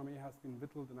world economy has been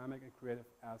little dynamic and creative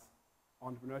as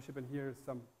entrepreneurship. And here are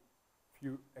some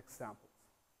few examples.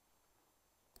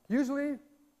 Usually,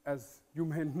 as you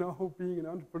may know, being an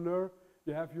entrepreneur,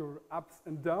 you have your ups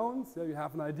and downs. Yeah, you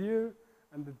have an idea,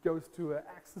 and it goes to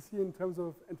ecstasy in terms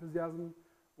of enthusiasm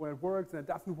when it works and it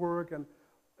doesn't work. And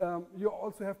you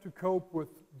also have to cope with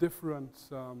different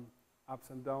ups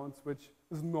and downs, which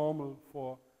is normal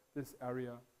for this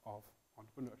area of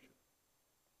entrepreneurship.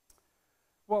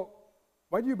 Well,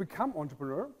 why do you become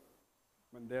entrepreneur?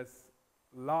 When there's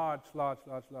large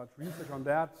research on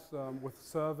that with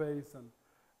surveys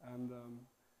and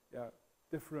yeah,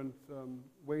 different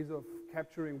ways of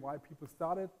capturing why people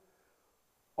started.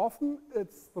 Often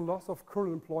it's the loss of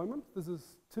current employment. This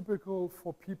is typical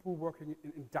for people working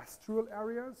in industrial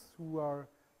areas who are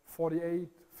 48,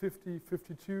 50,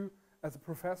 52. As a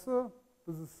professor,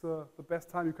 this is the best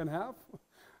time you can have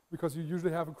because you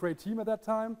usually have a great team at that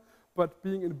time. But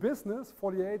being in business,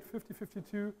 48, 50,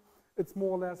 52, it's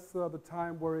more or less the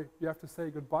time where you have to say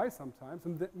goodbye sometimes.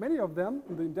 And many of them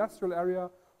in the industrial area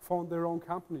found their own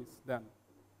companies then.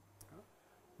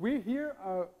 We here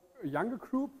are a younger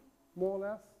group, more or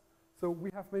less. So we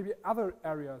have maybe other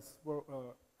areas, where,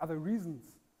 other reasons.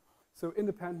 So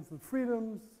independence and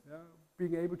freedoms, yeah,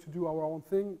 being able to do our own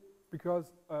thing.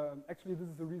 Because actually this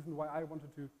is the reason why I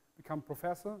wanted to become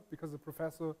professor. Because as a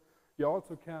professor, you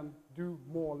also can do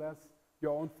more or less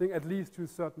your own thing, at least to a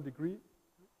certain degree.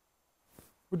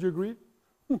 Would you agree?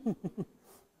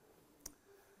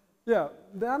 Yeah,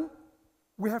 then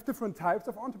we have different types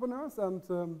of entrepreneurs, and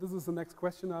this is the next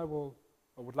question I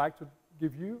would like to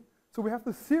give you. So we have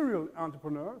the serial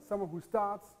entrepreneur, someone who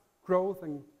starts, grows,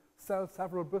 and sells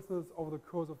several businesses over the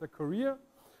course of their career.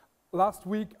 Last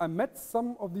week, I met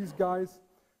some of these guys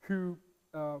who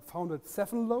founded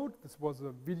 7Load. This was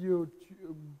a video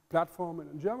platform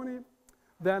in Germany.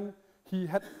 Then he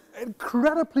had an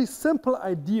incredibly simple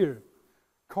idea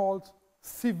called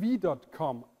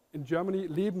cv.com, in Germany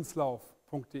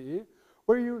lebenslauf.de,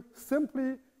 where you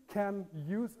simply can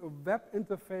use a web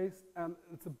interface and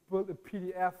it's build a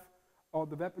PDF or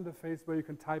the web interface where you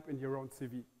can type in your own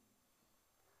CV.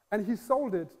 And he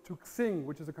sold it to Xing,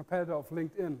 which is a competitor of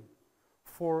LinkedIn,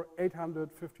 for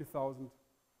 850,000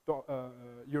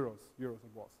 euros it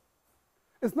was.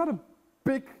 It's not a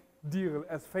big deal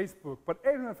as Facebook, but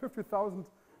 850,000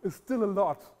 is still a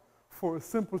lot for a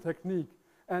simple technique.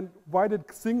 And why did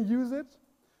Xing use it?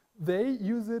 They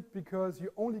use it because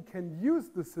you only can use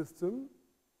the system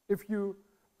if you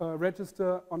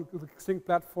register on the Xing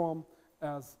platform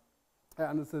as,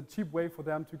 and it's a cheap way for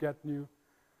them to get new,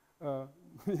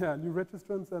 new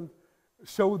registrants and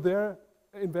show their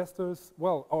investors,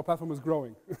 well, our platform is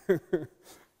growing.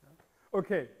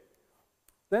 Okay.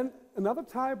 Then another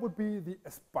type would be the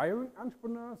aspiring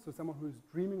entrepreneur, so someone who is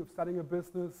dreaming of starting a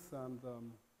business. And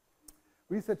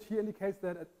research here indicates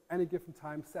that at any given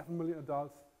time, 7 million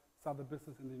adults start a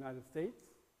business in the United States.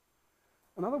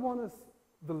 Another one is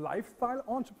the lifestyle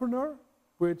entrepreneur,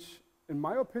 which in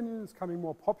my opinion is becoming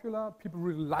more popular. People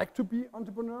really like to be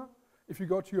entrepreneur. If you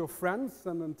go to your friends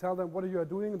and then tell them what you are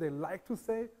doing, they like to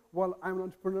say, well, I'm an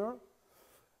entrepreneur.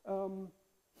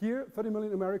 Here, 30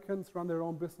 million Americans run their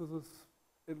own businesses,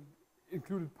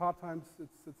 included part-times,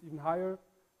 it's even higher,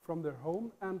 from their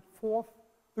home. And fourth,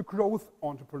 the growth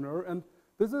entrepreneur. And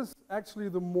this is actually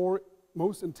the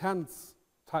most intense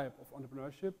type of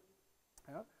entrepreneurship.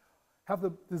 Yeah? Have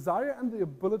the desire and the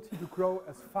ability to grow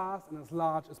as fast and as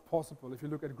large as possible. If you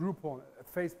look at Groupon,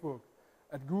 at Facebook,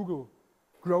 at Google,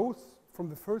 growth from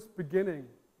the first beginning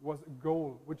was a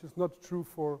goal, which is not true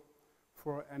for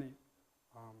any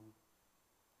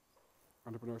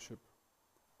entrepreneurship.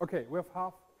 Okay, we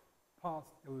have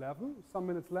 11, some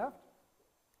minutes left.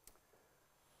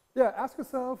 Yeah, ask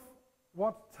yourself,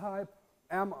 what type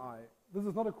am I? This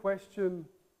is not a question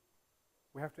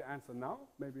we have to answer now,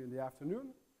 maybe in the afternoon,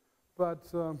 but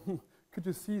could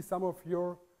you see some of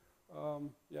your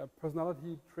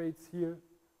personality traits here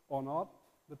or not,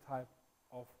 the type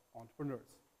of entrepreneurs?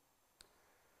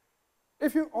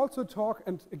 If you also talk,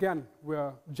 and again,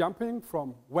 we're jumping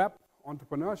from web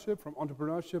entrepreneurship, from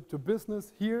entrepreneurship to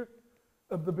business, here,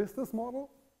 the business model,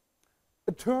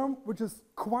 a term which is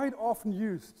quite often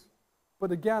used,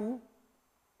 but again,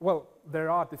 well, there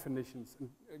are definitions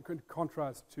in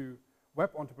contrast to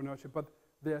web entrepreneurship, but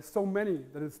there are so many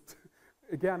that it's,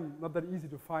 again, not that easy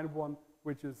to find one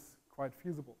which is quite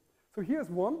feasible. So here's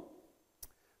one.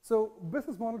 So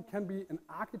business model can be an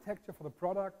architecture for the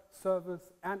product, service,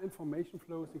 and information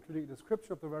flows, including a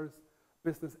description of the various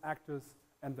business actors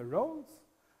and their roles,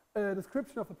 a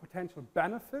description of the potential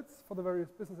benefits for the various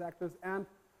business actors, and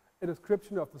a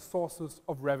description of the sources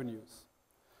of revenues.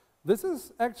 This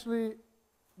is actually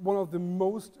one of the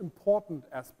most important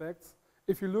aspects.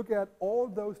 If you look at all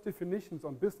those definitions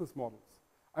on business models,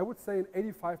 I would say in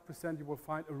 85% you will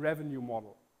find a revenue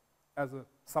model as a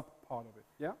sub-part of it,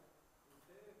 yeah?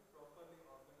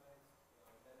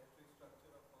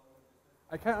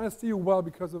 I can't understand you well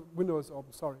because the window is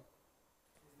open, sorry.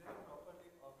 Is there a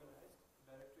properly organized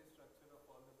directory structure of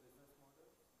all the business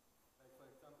models? Like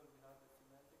for example, we have the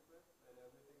semantic web where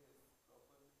everything is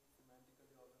properly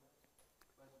semantically organized.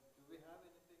 But do we have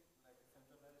anything like a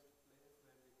centralized place where we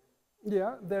can...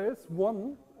 Yeah, there is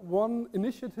one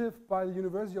initiative by the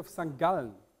University of St.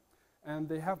 Gallen,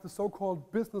 and they have the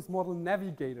so-called business model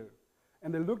navigator.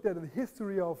 And they looked at the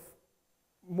history of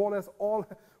more or less all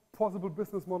possible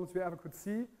business models you ever could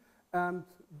see and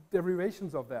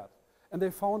derivations of that. And they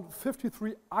found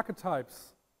 53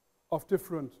 archetypes of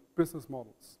different business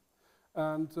models.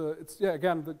 And it's, yeah,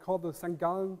 again, called the St.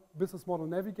 Gallen Business Model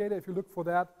Navigator. If you look for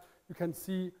that, you can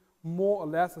see more or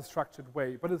less a structured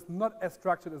way, but it's not as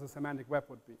structured as a semantic web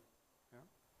would be. Yeah?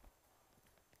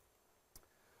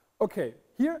 Okay,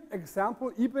 here,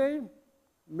 example, eBay.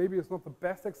 Maybe it's not the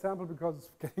best example because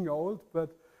it's getting old, but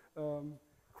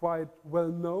quite well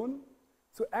known.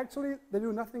 So actually, they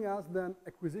do nothing else than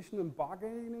acquisition and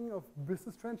bargaining of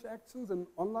business transactions and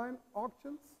online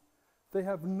auctions. They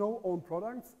have no own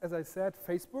products. As I said,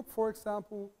 Facebook, for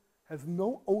example, has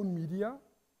no own media.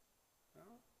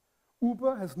 Yeah.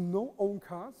 Uber has no own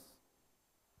cars.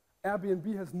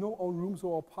 Airbnb has no own rooms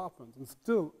or apartments. And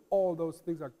still, all those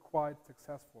things are quite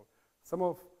successful. Some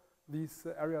of these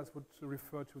areas would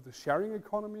refer to the sharing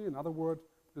economy, another word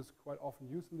that is quite often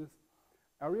used in this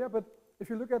area. But if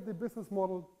you look at the business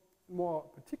model more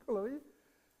particularly,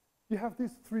 you have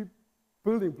these three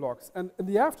building blocks. And in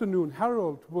the afternoon,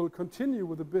 Harold will continue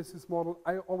with the business model.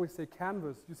 I always say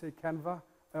canvas. You say canva.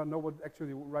 I don't know what actually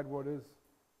the right word is.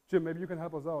 Jim, maybe you can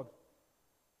help us out.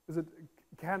 Is it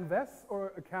canvas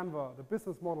or a Canva? The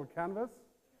business model canvas?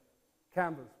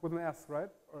 Canvas with an S, right?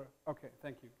 Or, okay,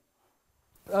 thank you.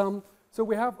 So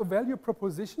we have a value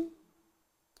proposition.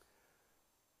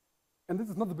 And this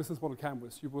is not the business model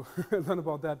canvas. You will learn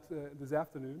about that this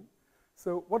afternoon.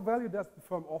 So what value does the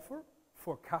firm offer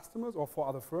for customers or for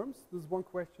other firms? This is one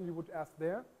question you would ask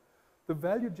there. The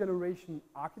value generation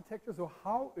architecture, so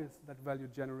how is that value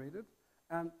generated?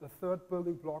 And the third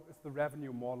building block is the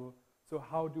revenue model. So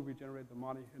how do we generate the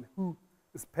money and who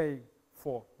is paying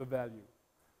for the value?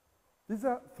 These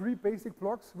are 3 basic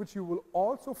blocks which you will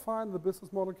also find in the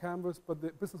business model canvas, but the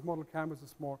business model canvas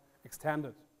is more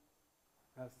extended,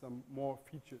 has some more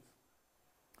features.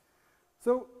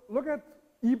 So look at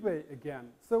eBay again.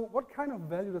 So what kind of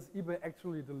value does eBay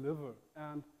actually deliver?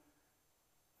 And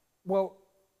well,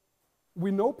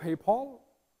 we know PayPal,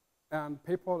 and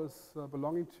PayPal is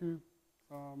belonging to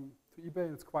eBay,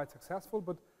 and it's quite successful,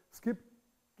 but skip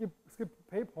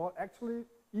PayPal, actually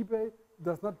eBay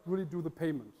does not really do the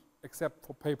payment except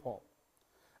for PayPal.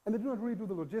 And they do not really do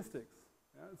the logistics.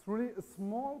 Yeah? It's really a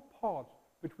small part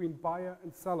between buyer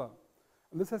and seller.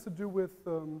 And this has to do with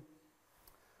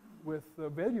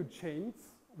value chains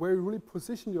where you really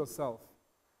position yourself.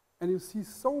 And you see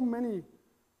so many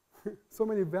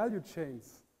value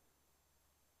chains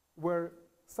where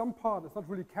some part is not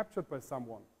really captured by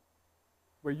someone,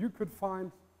 where you could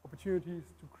find opportunities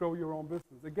to grow your own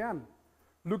business. Again,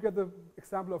 look at the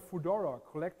example of Foodora,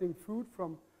 collecting food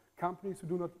from companies who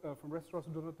do not, from restaurants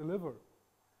who do not deliver.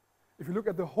 If you look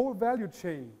at the whole value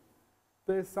chain,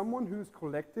 there is someone who's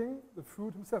collecting the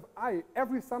food himself.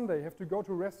 Every Sunday, have to go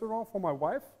to a restaurant for my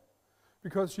wife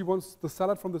because she wants the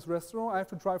salad from this restaurant. I have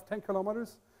to drive 10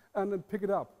 kilometers and then pick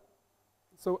it up.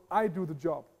 So I do the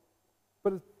job.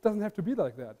 But it doesn't have to be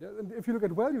like that. Yeah? And if you look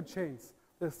at value chains,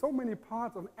 there's so many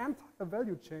parts of an entire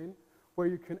value chain where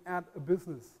you can add a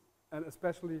business, and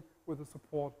especially with the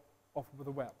support of the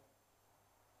web.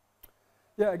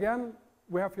 Yeah, again,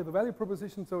 we have here the value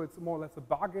proposition, so it's more or less a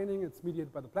bargaining. It's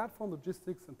mediated by the platform,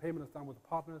 logistics, and payment is done with the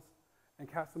partners. And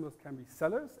customers can be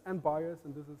sellers and buyers,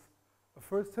 and this is a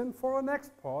first hint for our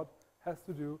next part, has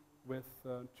to do with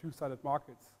two-sided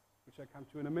markets, which I come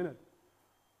to in a minute.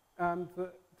 And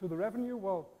to the revenue,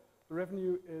 well, the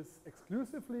revenue is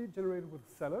exclusively generated with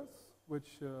sellers,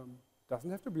 which doesn't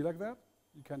have to be like that.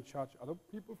 You can charge other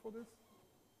people for this.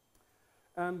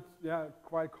 And yeah,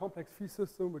 quite complex fee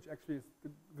system, which actually is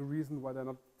the reason why they're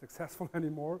not successful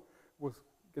anymore, was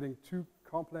getting too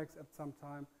complex at some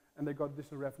time, and they got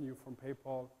additional revenue from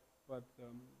PayPal, but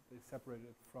they separated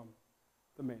it from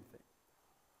the main thing.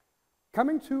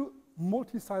 Coming to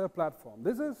multi-sided platform.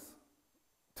 This is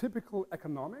typical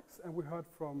economics, and we heard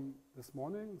from this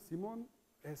morning, Simon,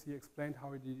 as he explained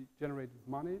how he generated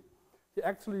money. He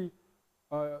actually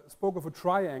spoke of a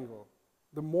triangle.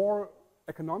 The more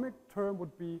economic term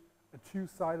would be a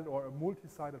two-sided or a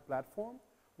multi-sided platform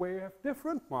where you have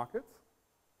different markets,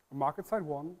 a market side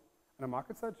 1 and a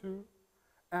market side 2,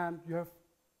 and you have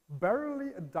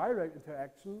barely a direct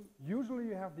interaction. Usually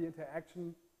you have the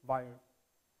interaction via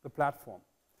the platform.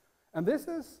 And this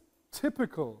is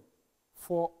typical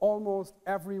for almost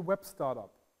every web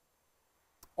startup.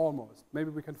 Almost.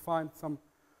 Maybe we can find some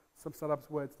startups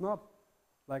where it's not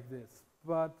like this.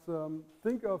 But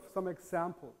think of some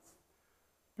examples.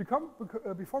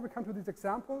 Before we come to these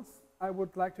examples, I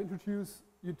would like to introduce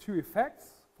you two effects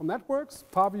from networks.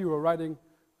 Pavi, you are writing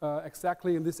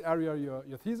exactly in this area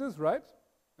your thesis, right?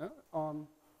 Yeah? On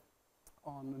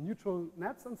neutral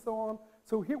nets and so on.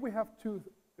 So here we have two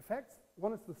effects.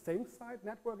 One is the same-side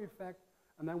network effect,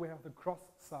 and then we have the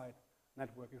cross-side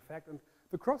network effect. And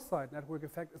the cross-side network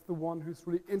effect is the one who's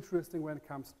really interesting when it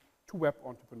comes to web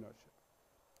entrepreneurship.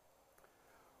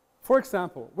 For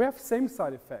example, we have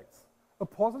same-side effects. A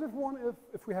positive one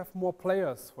if we have more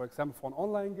players, for example, for an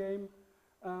online game.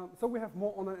 So we have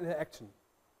more online interaction.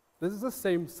 This is the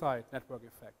same-side network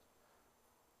effect.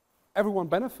 Everyone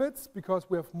benefits because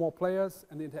we have more players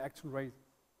and the interaction raises.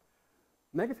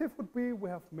 Negative would be we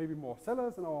have maybe more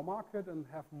sellers in our market and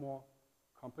have more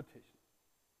competition.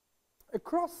 A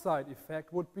cross-side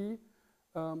effect would be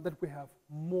that we have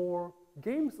more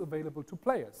games available to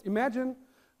players. Imagine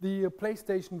the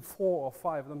PlayStation 4 or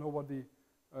 5, I don't know what the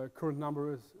current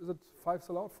number is. Is it 5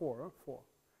 still out? 4, huh? 4.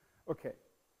 Okay.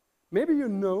 Maybe you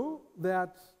know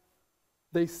that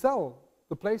they sell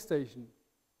the PlayStation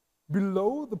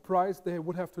below the price they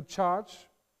would have to charge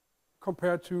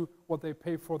compared to what they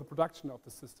pay for the production of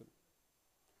the system.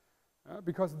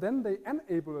 Because then they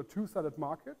enable a two-sided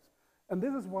market, and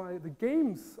this is why the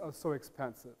games are so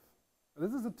expensive. And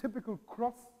this is a typical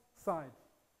cross-side.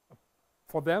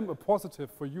 For them, a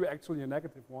positive, for you actually a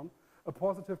negative one, a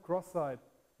positive cross-side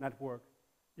network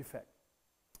effect.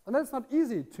 And it's not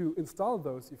easy to install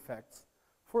those effects.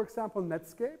 For example,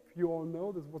 Netscape, you all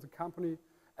know this was a company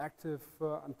active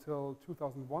until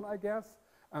 2001, I guess,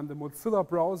 and the Mozilla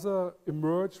browser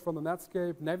emerged from the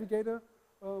Netscape Navigator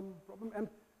problem, and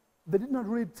they did not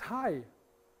really tie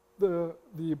the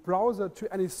browser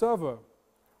to any server,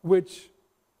 which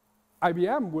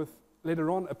IBM with later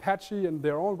on Apache and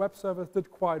their own web servers did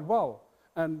quite well,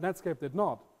 and Netscape did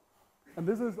not. And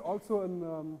this is also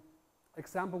an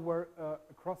example where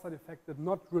a cross-site effect did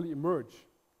not really emerge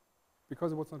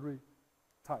because it was not really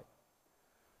tight.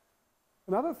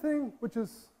 Another thing which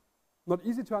is not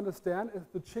easy to understand is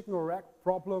the chicken or egg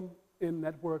problem in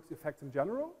networks effects in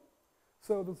general.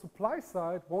 So the supply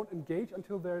side won't engage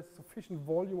until there's sufficient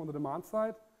volume on the demand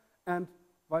side, and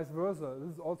vice versa.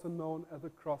 This is also known as the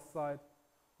cross-site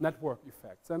network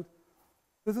effects. And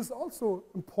this is also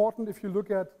important if you look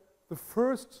at the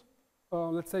first,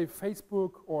 let's say,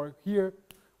 Facebook, or here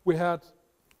we had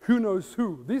who knows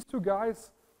who. These two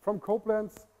guys from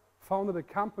Koblenz founded a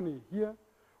company here,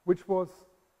 which was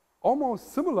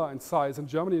almost similar in size in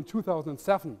Germany in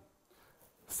 2007.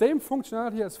 Same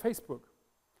functionality as Facebook.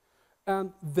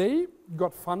 And they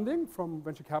got funding from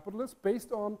venture capitalists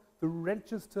based on the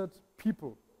registered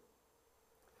people.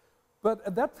 But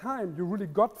at that time, you really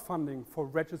got funding for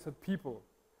registered people,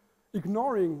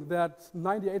 ignoring that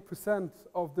 98%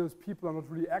 of those people are not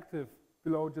really active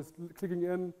below, just clicking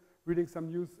in, reading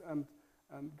some news and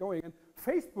going. And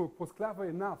Facebook was clever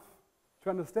enough to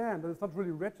understand that it's not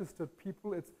really registered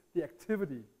people, it's the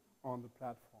activity on the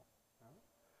platform. Yeah?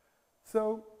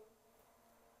 So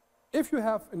if you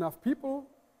have enough people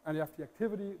and you have the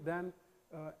activity, then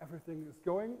everything is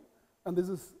going. And this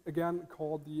is, again,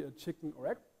 called the chicken or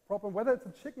egg problem. Whether it's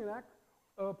a chicken and egg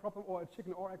problem or a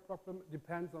chicken or egg problem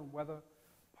depends on whether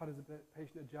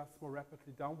participation adjusts more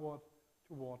rapidly downward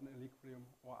toward an equilibrium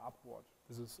or upward.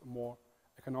 This is a more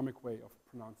economic way of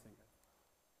pronouncing it.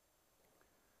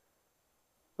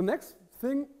 The next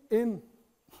thing in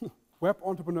web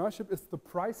entrepreneurship is the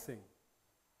pricing.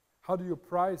 How do you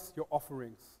price your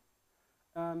offerings?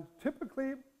 And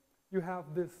typically, you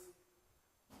have this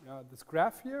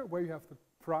graph here where you have the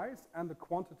price and the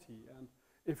quantity. And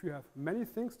if you have many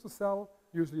things to sell,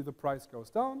 usually the price goes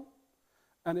down.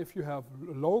 And if you have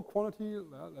low quantity,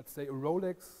 let's say a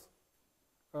Rolex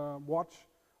watch,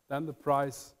 then the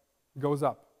price goes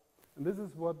up. And this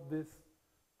is what this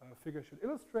figure should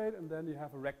illustrate. And then you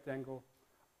have a rectangle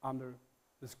under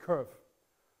this curve.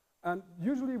 And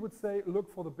usually would say,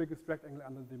 look for the biggest rectangle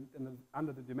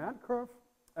under the demand curve.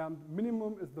 And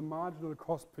minimum is the marginal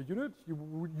cost per unit.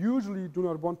 You usually do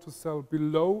not want to sell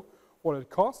below what it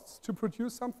costs to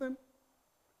produce something,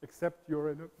 except you're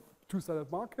in a two-sided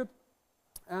market.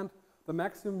 And the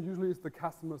maximum usually is the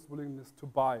customer's willingness to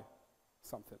buy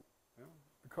something.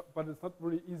 Yeah? But it's not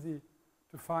really easy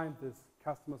to find this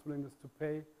customer's willingness to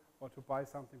pay or to buy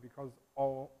something, because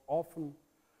all often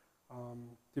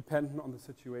dependent on the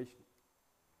situation.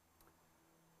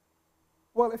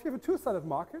 Well, if you have a two-sided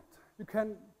market, you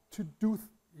can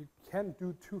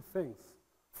do two things.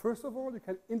 First of all, you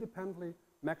can independently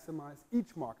maximize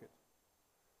each market.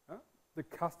 The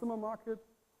customer market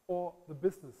or the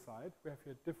business side. We have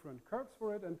here different curves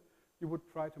for it, and you would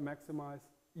try to maximize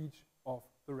each of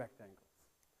the rectangles.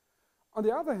 On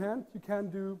the other hand, you can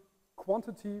do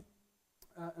quantity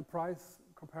and price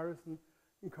comparison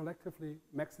in collectively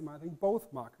maximizing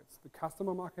both markets, the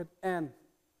customer market and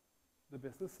the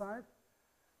business side.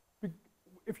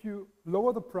 If you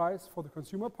lower the price for the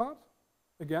consumer part,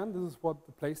 again, this is what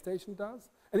the PlayStation does.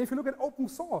 And if you look at open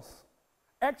source,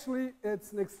 actually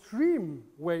it's an extreme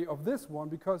way of this one,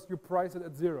 because you price it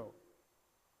at 0.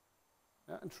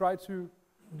 Yeah, and try to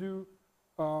do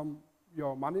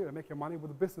your money, or make your money with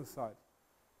the business side.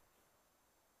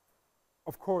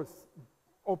 Of course,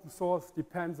 open source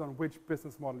depends on which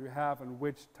business model you have and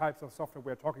which types of software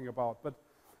we're talking about. But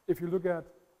if you look at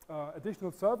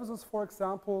additional services, for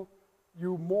example,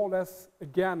 you more or less,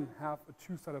 again, have a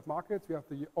two-sided market. You have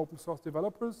the open source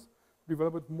developers,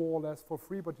 develop it more or less for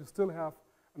free, but you still have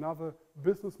another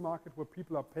business market where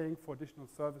people are paying for additional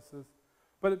services.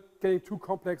 But getting too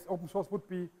complex, open source would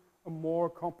be a more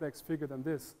complex figure than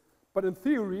this. But in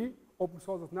theory, open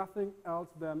source is nothing else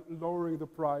than lowering the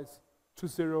price to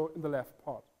 0 in the left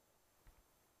part.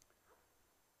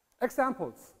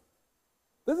 Examples.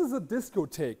 This is a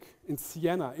discotheque in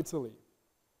Siena, Italy.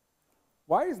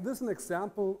 Why is this an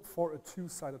example for a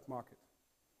two-sided market?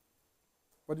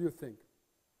 What do you think?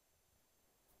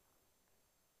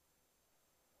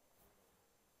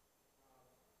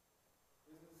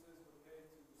 Businesses would pay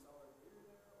to sell their beer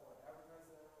there or advertise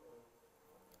there, or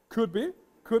Could be,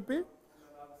 could be. and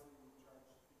then obviously you charge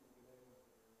people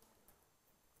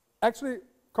today. Actually,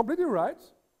 completely right,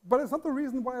 but it's not the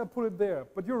reason why I put it there,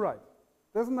 but you're right.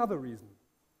 There's another reason.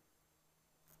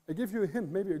 I give you a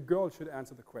hint, maybe a girl should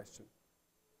answer the question.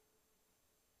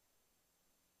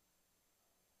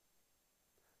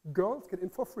 Girls get in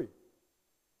for free.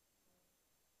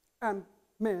 And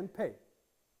men pay.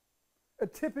 A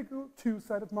typical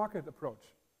two-sided market approach.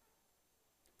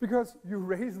 Because you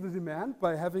raise the demand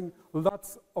by having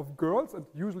lots of girls, and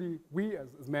usually we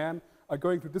as men are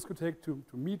going to discotheque to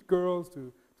meet girls,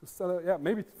 to to sell, yeah,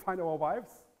 maybe to find our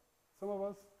wives. Some of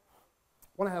us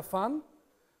want to have fun.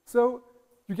 So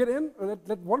you get in, or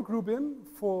let one group in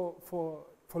for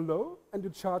low, and you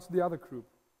charge the other group.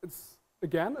 It's,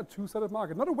 again, a two-sided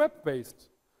market, not a web-based.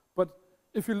 But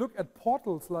if you look at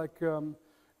portals like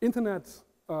internet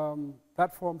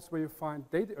platforms where you find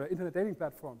internet dating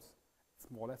platforms, it's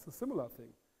more or less a similar thing.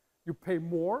 You pay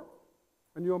more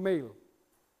when you're male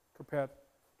compared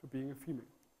to being a female.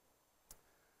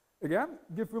 Again,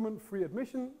 give women free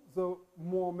admission, so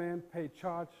more men pay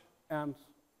charge, and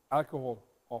alcohol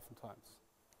oftentimes.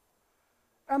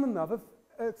 And another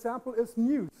example is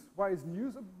news. Why is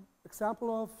news an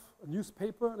example of a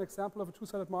newspaper, an example of a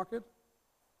two-sided market?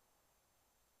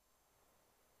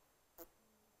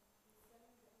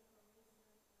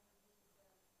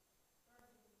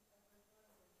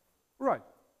 Right.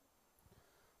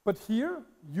 But here,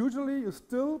 usually you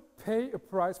still pay a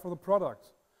price for the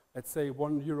product. Let's say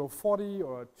 €1.40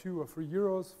 or 2 or 3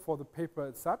 euros for the paper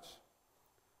as such.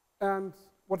 And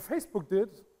what Facebook did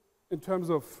in terms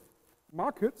of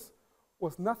markets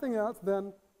was nothing else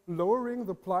than lowering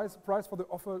the price for the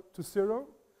offer to 0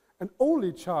 and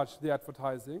only charge the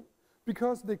advertising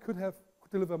because they could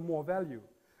deliver more value.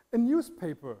 A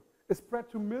newspaper is spread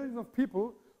to millions of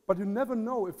people, but you never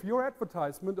know if your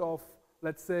advertisement of,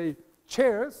 let's say,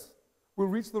 chairs will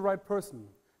reach the right person.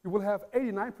 You will have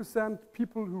 89%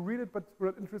 people who read it but were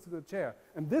not interested in a chair.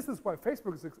 And this is why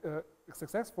Facebook is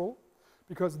successful,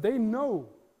 because they know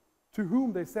to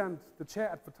whom they send the chair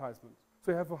advertisement.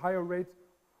 So you have a higher rate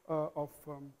of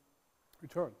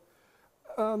return.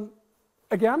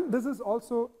 Again, this is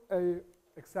also an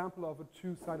example of a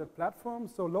two-sided platform.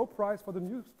 So low price for the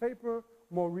newspaper,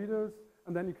 more readers,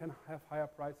 and then you can have higher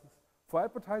prices for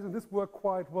advertising. This worked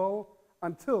quite well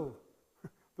until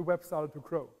the web started to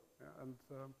grow. Yeah,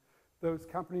 and those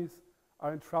companies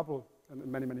are in trouble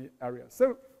in many, many areas.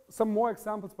 So some more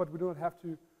examples, but we do not have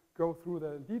to go through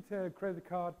the detail: credit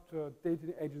card,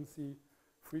 dating agency,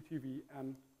 free TV,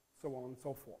 and so on and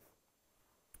so forth.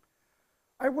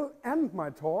 I will end my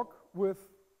talk with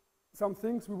some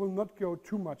things. We will not go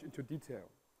too much into detail.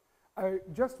 I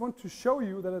just want to show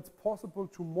you that it's possible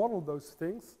to model those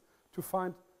things to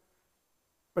find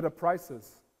better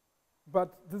prices.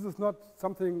 But this is not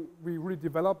something we really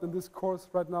developed in this course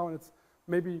right now, and it's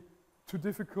maybe too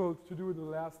difficult to do in the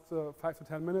last 5 to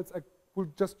 10 minutes. I will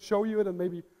just show you it, and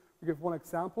maybe we give one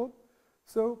example.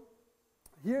 So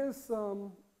here's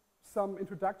some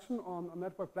introduction on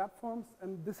network platforms,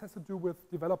 and this has to do with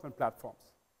development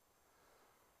platforms.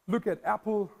 Look at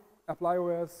Apple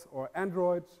iOS, or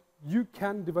Android. You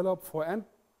can develop for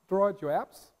Android your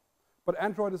apps, but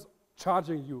Android is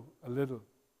charging you a little.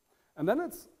 And then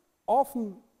it's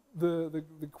often the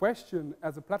question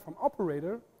as a platform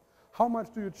operator: how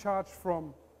much do you charge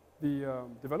from the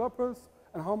developers,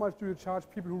 and how much do you charge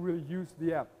people who really use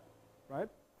the app, right?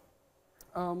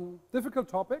 Difficult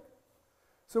topic.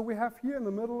 So we have here in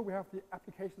the middle, we have the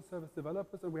application service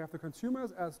developers, and we have the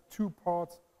consumers as two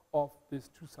parts of this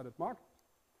two-sided market.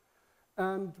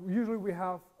 And usually we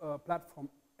have a platform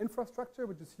infrastructure,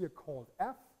 which is here called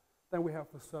F. Then we have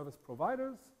the service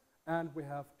providers, and we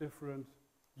have different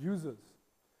users.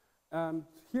 And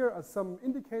here are some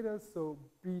indicators. So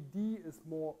BD is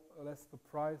more or less the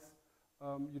price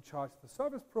you charge the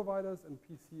service providers, and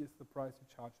PC is the price you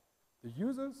charge the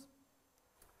users.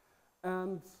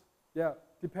 And yeah,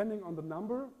 depending on the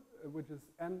number, which is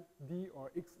N, D,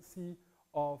 or XC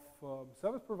of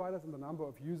service providers and the number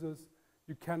of users,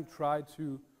 you can try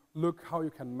to look how you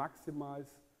can maximize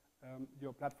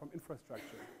your platform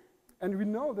infrastructure. And we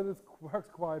know that it works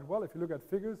quite well. If you look at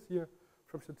figures here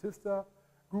from Statista,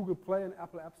 Google Play and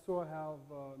Apple App Store have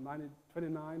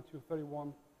 29 to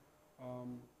 31,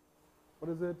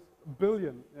 what is it?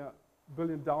 Billion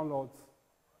downloads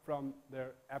from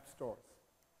their app stores.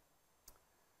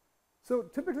 So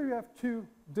typically we have two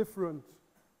different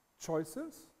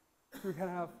choices. You can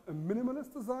have a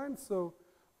minimalist design, so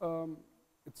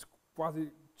it's quasi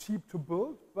cheap to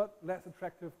build, but less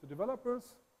attractive to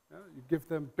developers. Yeah, you give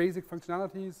them basic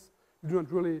functionalities. You do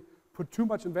not really put too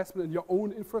much investment in your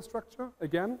own infrastructure.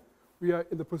 Again, we are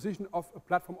in the position of a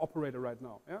platform operator right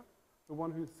now, yeah? The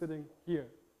one who's sitting here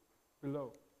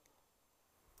below.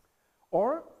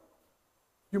 Or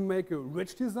you make a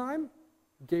rich design,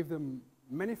 gave them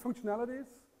many functionalities,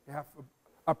 you have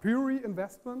a priori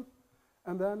investment,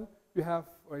 and then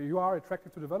you are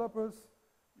attractive to developers,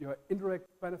 your indirect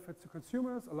benefits to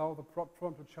consumers, allow the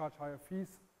platform to charge higher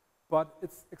fees, but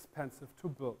it's expensive to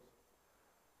build.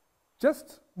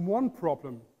 Just one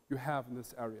problem you have in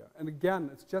this area, and again,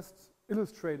 it's just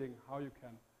illustrating how you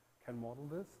can model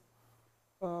this.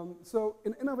 So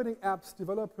in innovating apps,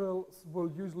 developers will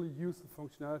usually use the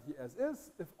functionality as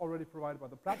is, if already provided by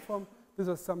the platform. These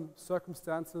are some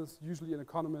circumstances usually an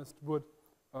economist would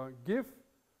give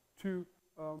to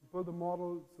build a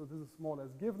model. So this is more or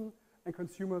less given. And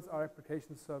consumers are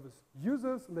application service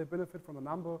users, and they benefit from the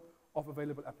number of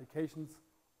available applications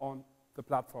on the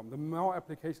platform. The more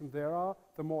applications there are,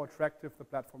 the more attractive the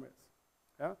platform is.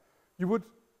 Yeah? You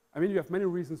have many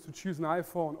reasons to choose an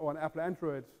iPhone or an Apple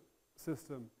Android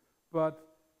system, but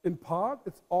in part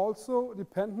it's also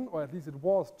dependent, or at least it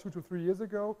was 2 to 3 years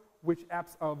ago, which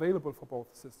apps are available for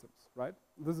both systems, right?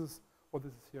 This is what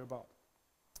this is here about.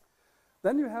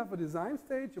 Then you have a design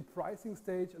stage, a pricing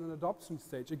stage, and an adoption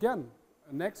stage. Again,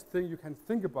 a next thing you can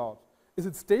think about, is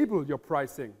it stable, your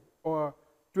pricing? Or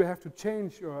do I have to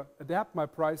change or adapt my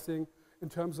pricing in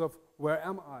terms of where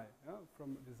am I,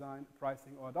 from design,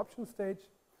 pricing, or adoption stage?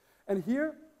 And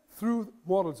here, through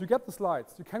models, you get the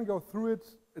slides. You can go through it.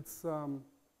 It's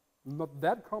not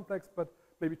that complex, but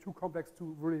maybe too complex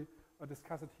to really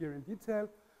discuss it here in detail.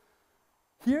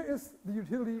 Here is the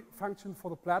utility function for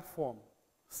the platform.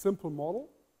 Simple model,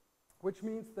 which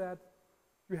means that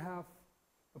you have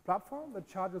a platform that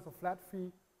charges a flat fee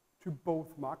to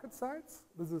both market sides.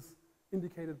 This is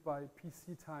indicated by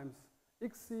PC times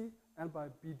XC and by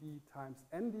BD times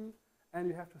ND, and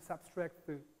you have to subtract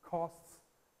the costs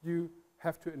you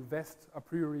have to invest a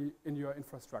priori in your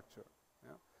infrastructure.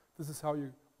 Yeah? This is how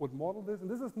you would model this, and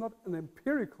this is not an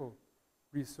empirical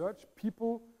research.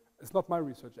 It's not my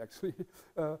research actually,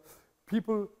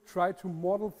 people try to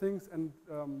model things, and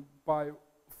by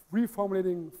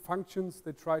reformulating functions,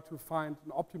 they try to find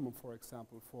an optimum, for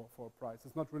example, for a price.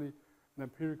 It's not really an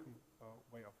empirical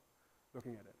way of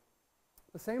looking at it.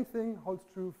 The same thing holds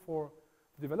true for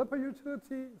the developer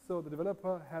utility. So the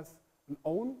developer has an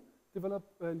own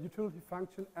utility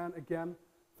function, and again,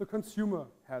 the consumer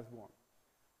has one.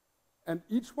 And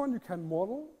each one you can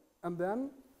model and then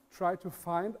try to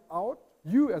find out,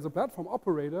 you as a platform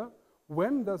operator,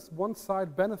 when does one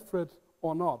side benefit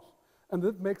or not. And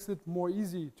that makes it more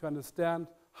easy to understand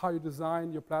how you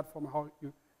design your platform, how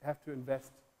you have to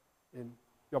invest in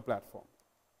your platform.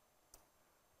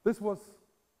 This was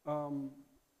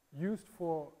used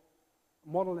for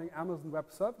modeling Amazon Web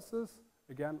Services.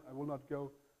 Again, I will not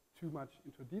go too much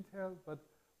into detail, but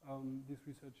these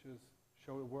researchers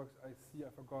show it works. I see I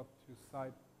forgot to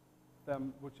cite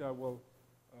them, which I will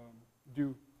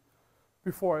do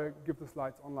before I give the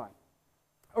slides online.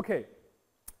 Okay,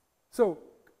 so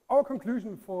our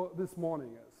conclusion for this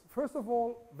morning is, first of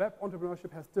all, web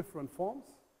entrepreneurship has different forms.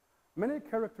 Many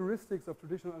characteristics of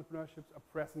traditional entrepreneurships are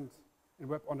present in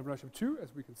web entrepreneurship too,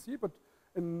 as we can see, but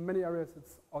in many areas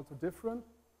it's also different.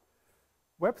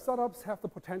 Web startups have the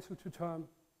potential to turn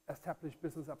established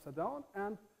business upside down,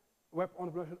 and web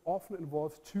entrepreneurship often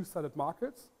involves two-sided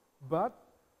markets, but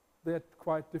they're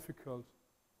quite difficult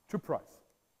to price.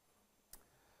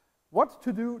 What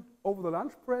to do over the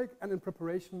lunch break and in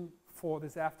preparation for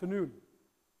this afternoon?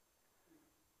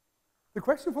 The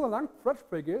question for the lunch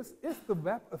break is the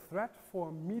web a threat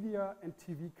for media and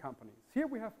TV companies? Here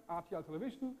we have RTL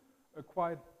Television, a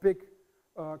quite big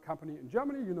company in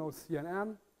Germany, you know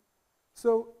CNN.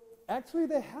 So actually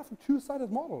they have a two-sided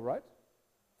model, right?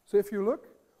 So if you look,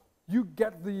 you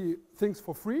get the things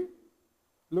for free,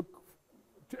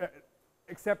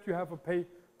 except you have a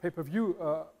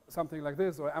pay-per-view, something like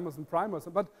this, or Amazon Prime or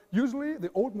something. But usually the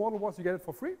old model was you get it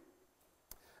for free,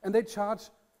 and they charge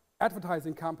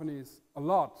advertising companies a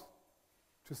lot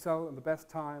to sell in the best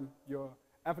time your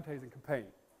advertising campaign.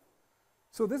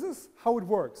 So this is how it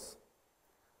works.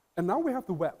 And now we have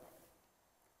the web.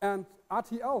 And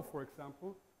RTL, for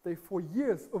example, they for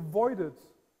years avoided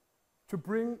to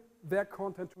bring their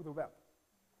content to the web.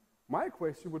 My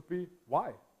question would be,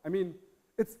 why? I mean,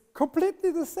 it's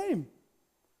completely the same.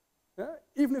 Yeah?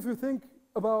 Even if you think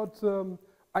about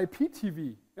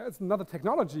IPTV, yeah, it's another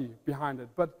technology behind it.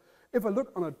 But if I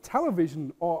look on a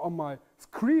television or on my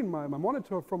screen, my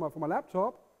monitor from my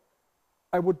laptop,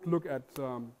 I would look at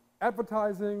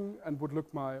advertising and would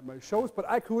look my shows, but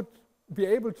I could be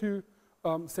able to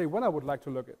say when I would like to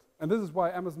look at. And this is why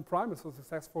Amazon Prime is so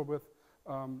successful with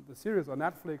the series, or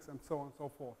Netflix, and so on and so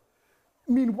forth.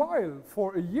 Meanwhile,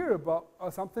 for a year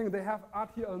or something, they have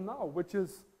RTL Now, which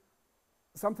is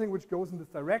something which goes in this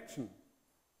direction.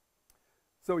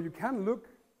 So you can look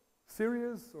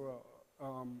series or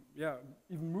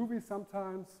even movies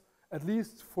sometimes, at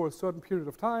least for a certain period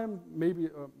of time. Maybe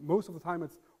most of the time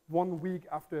it's 1 week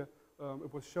after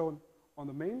it was shown on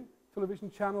the main television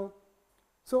channel.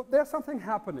 So there's something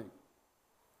happening.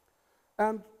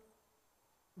 And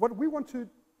what we want you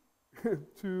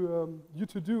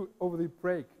to do over the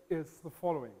break is the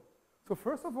following. So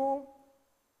first of all,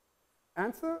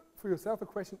 answer for yourself the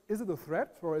question, is it a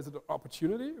threat or is it an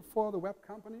opportunity for the web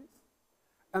companies?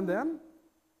 And then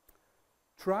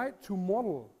try to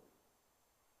model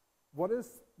what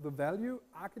is the value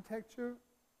architecture,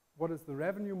 what is the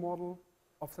revenue model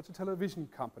of such a television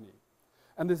company.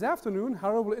 And this afternoon,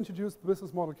 Harold will introduce the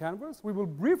business model canvas. We will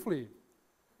briefly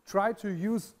try to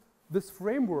use this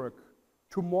framework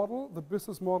to model the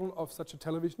business model of such a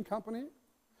television company.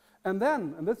 And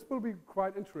then, and this will be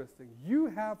quite interesting, you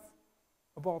have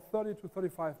about 30 to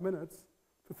 35 minutes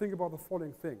to think about the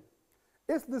following thing.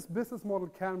 Is this business model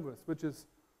canvas, which is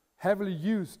heavily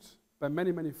used by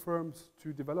many, many firms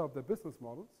to develop their business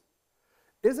models,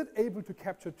 is it able to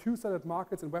capture two-sided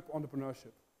markets in web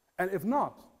entrepreneurship? And if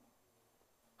not,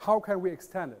 how can we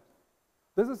extend it?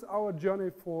 This is our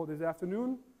journey for this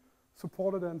afternoon,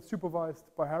 supported and supervised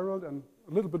by Harold and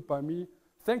a little bit by me.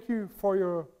 Thank you for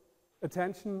your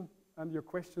attention and your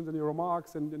questions and your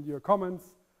remarks and your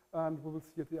comments, and we will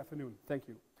see you at the afternoon. Thank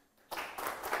you.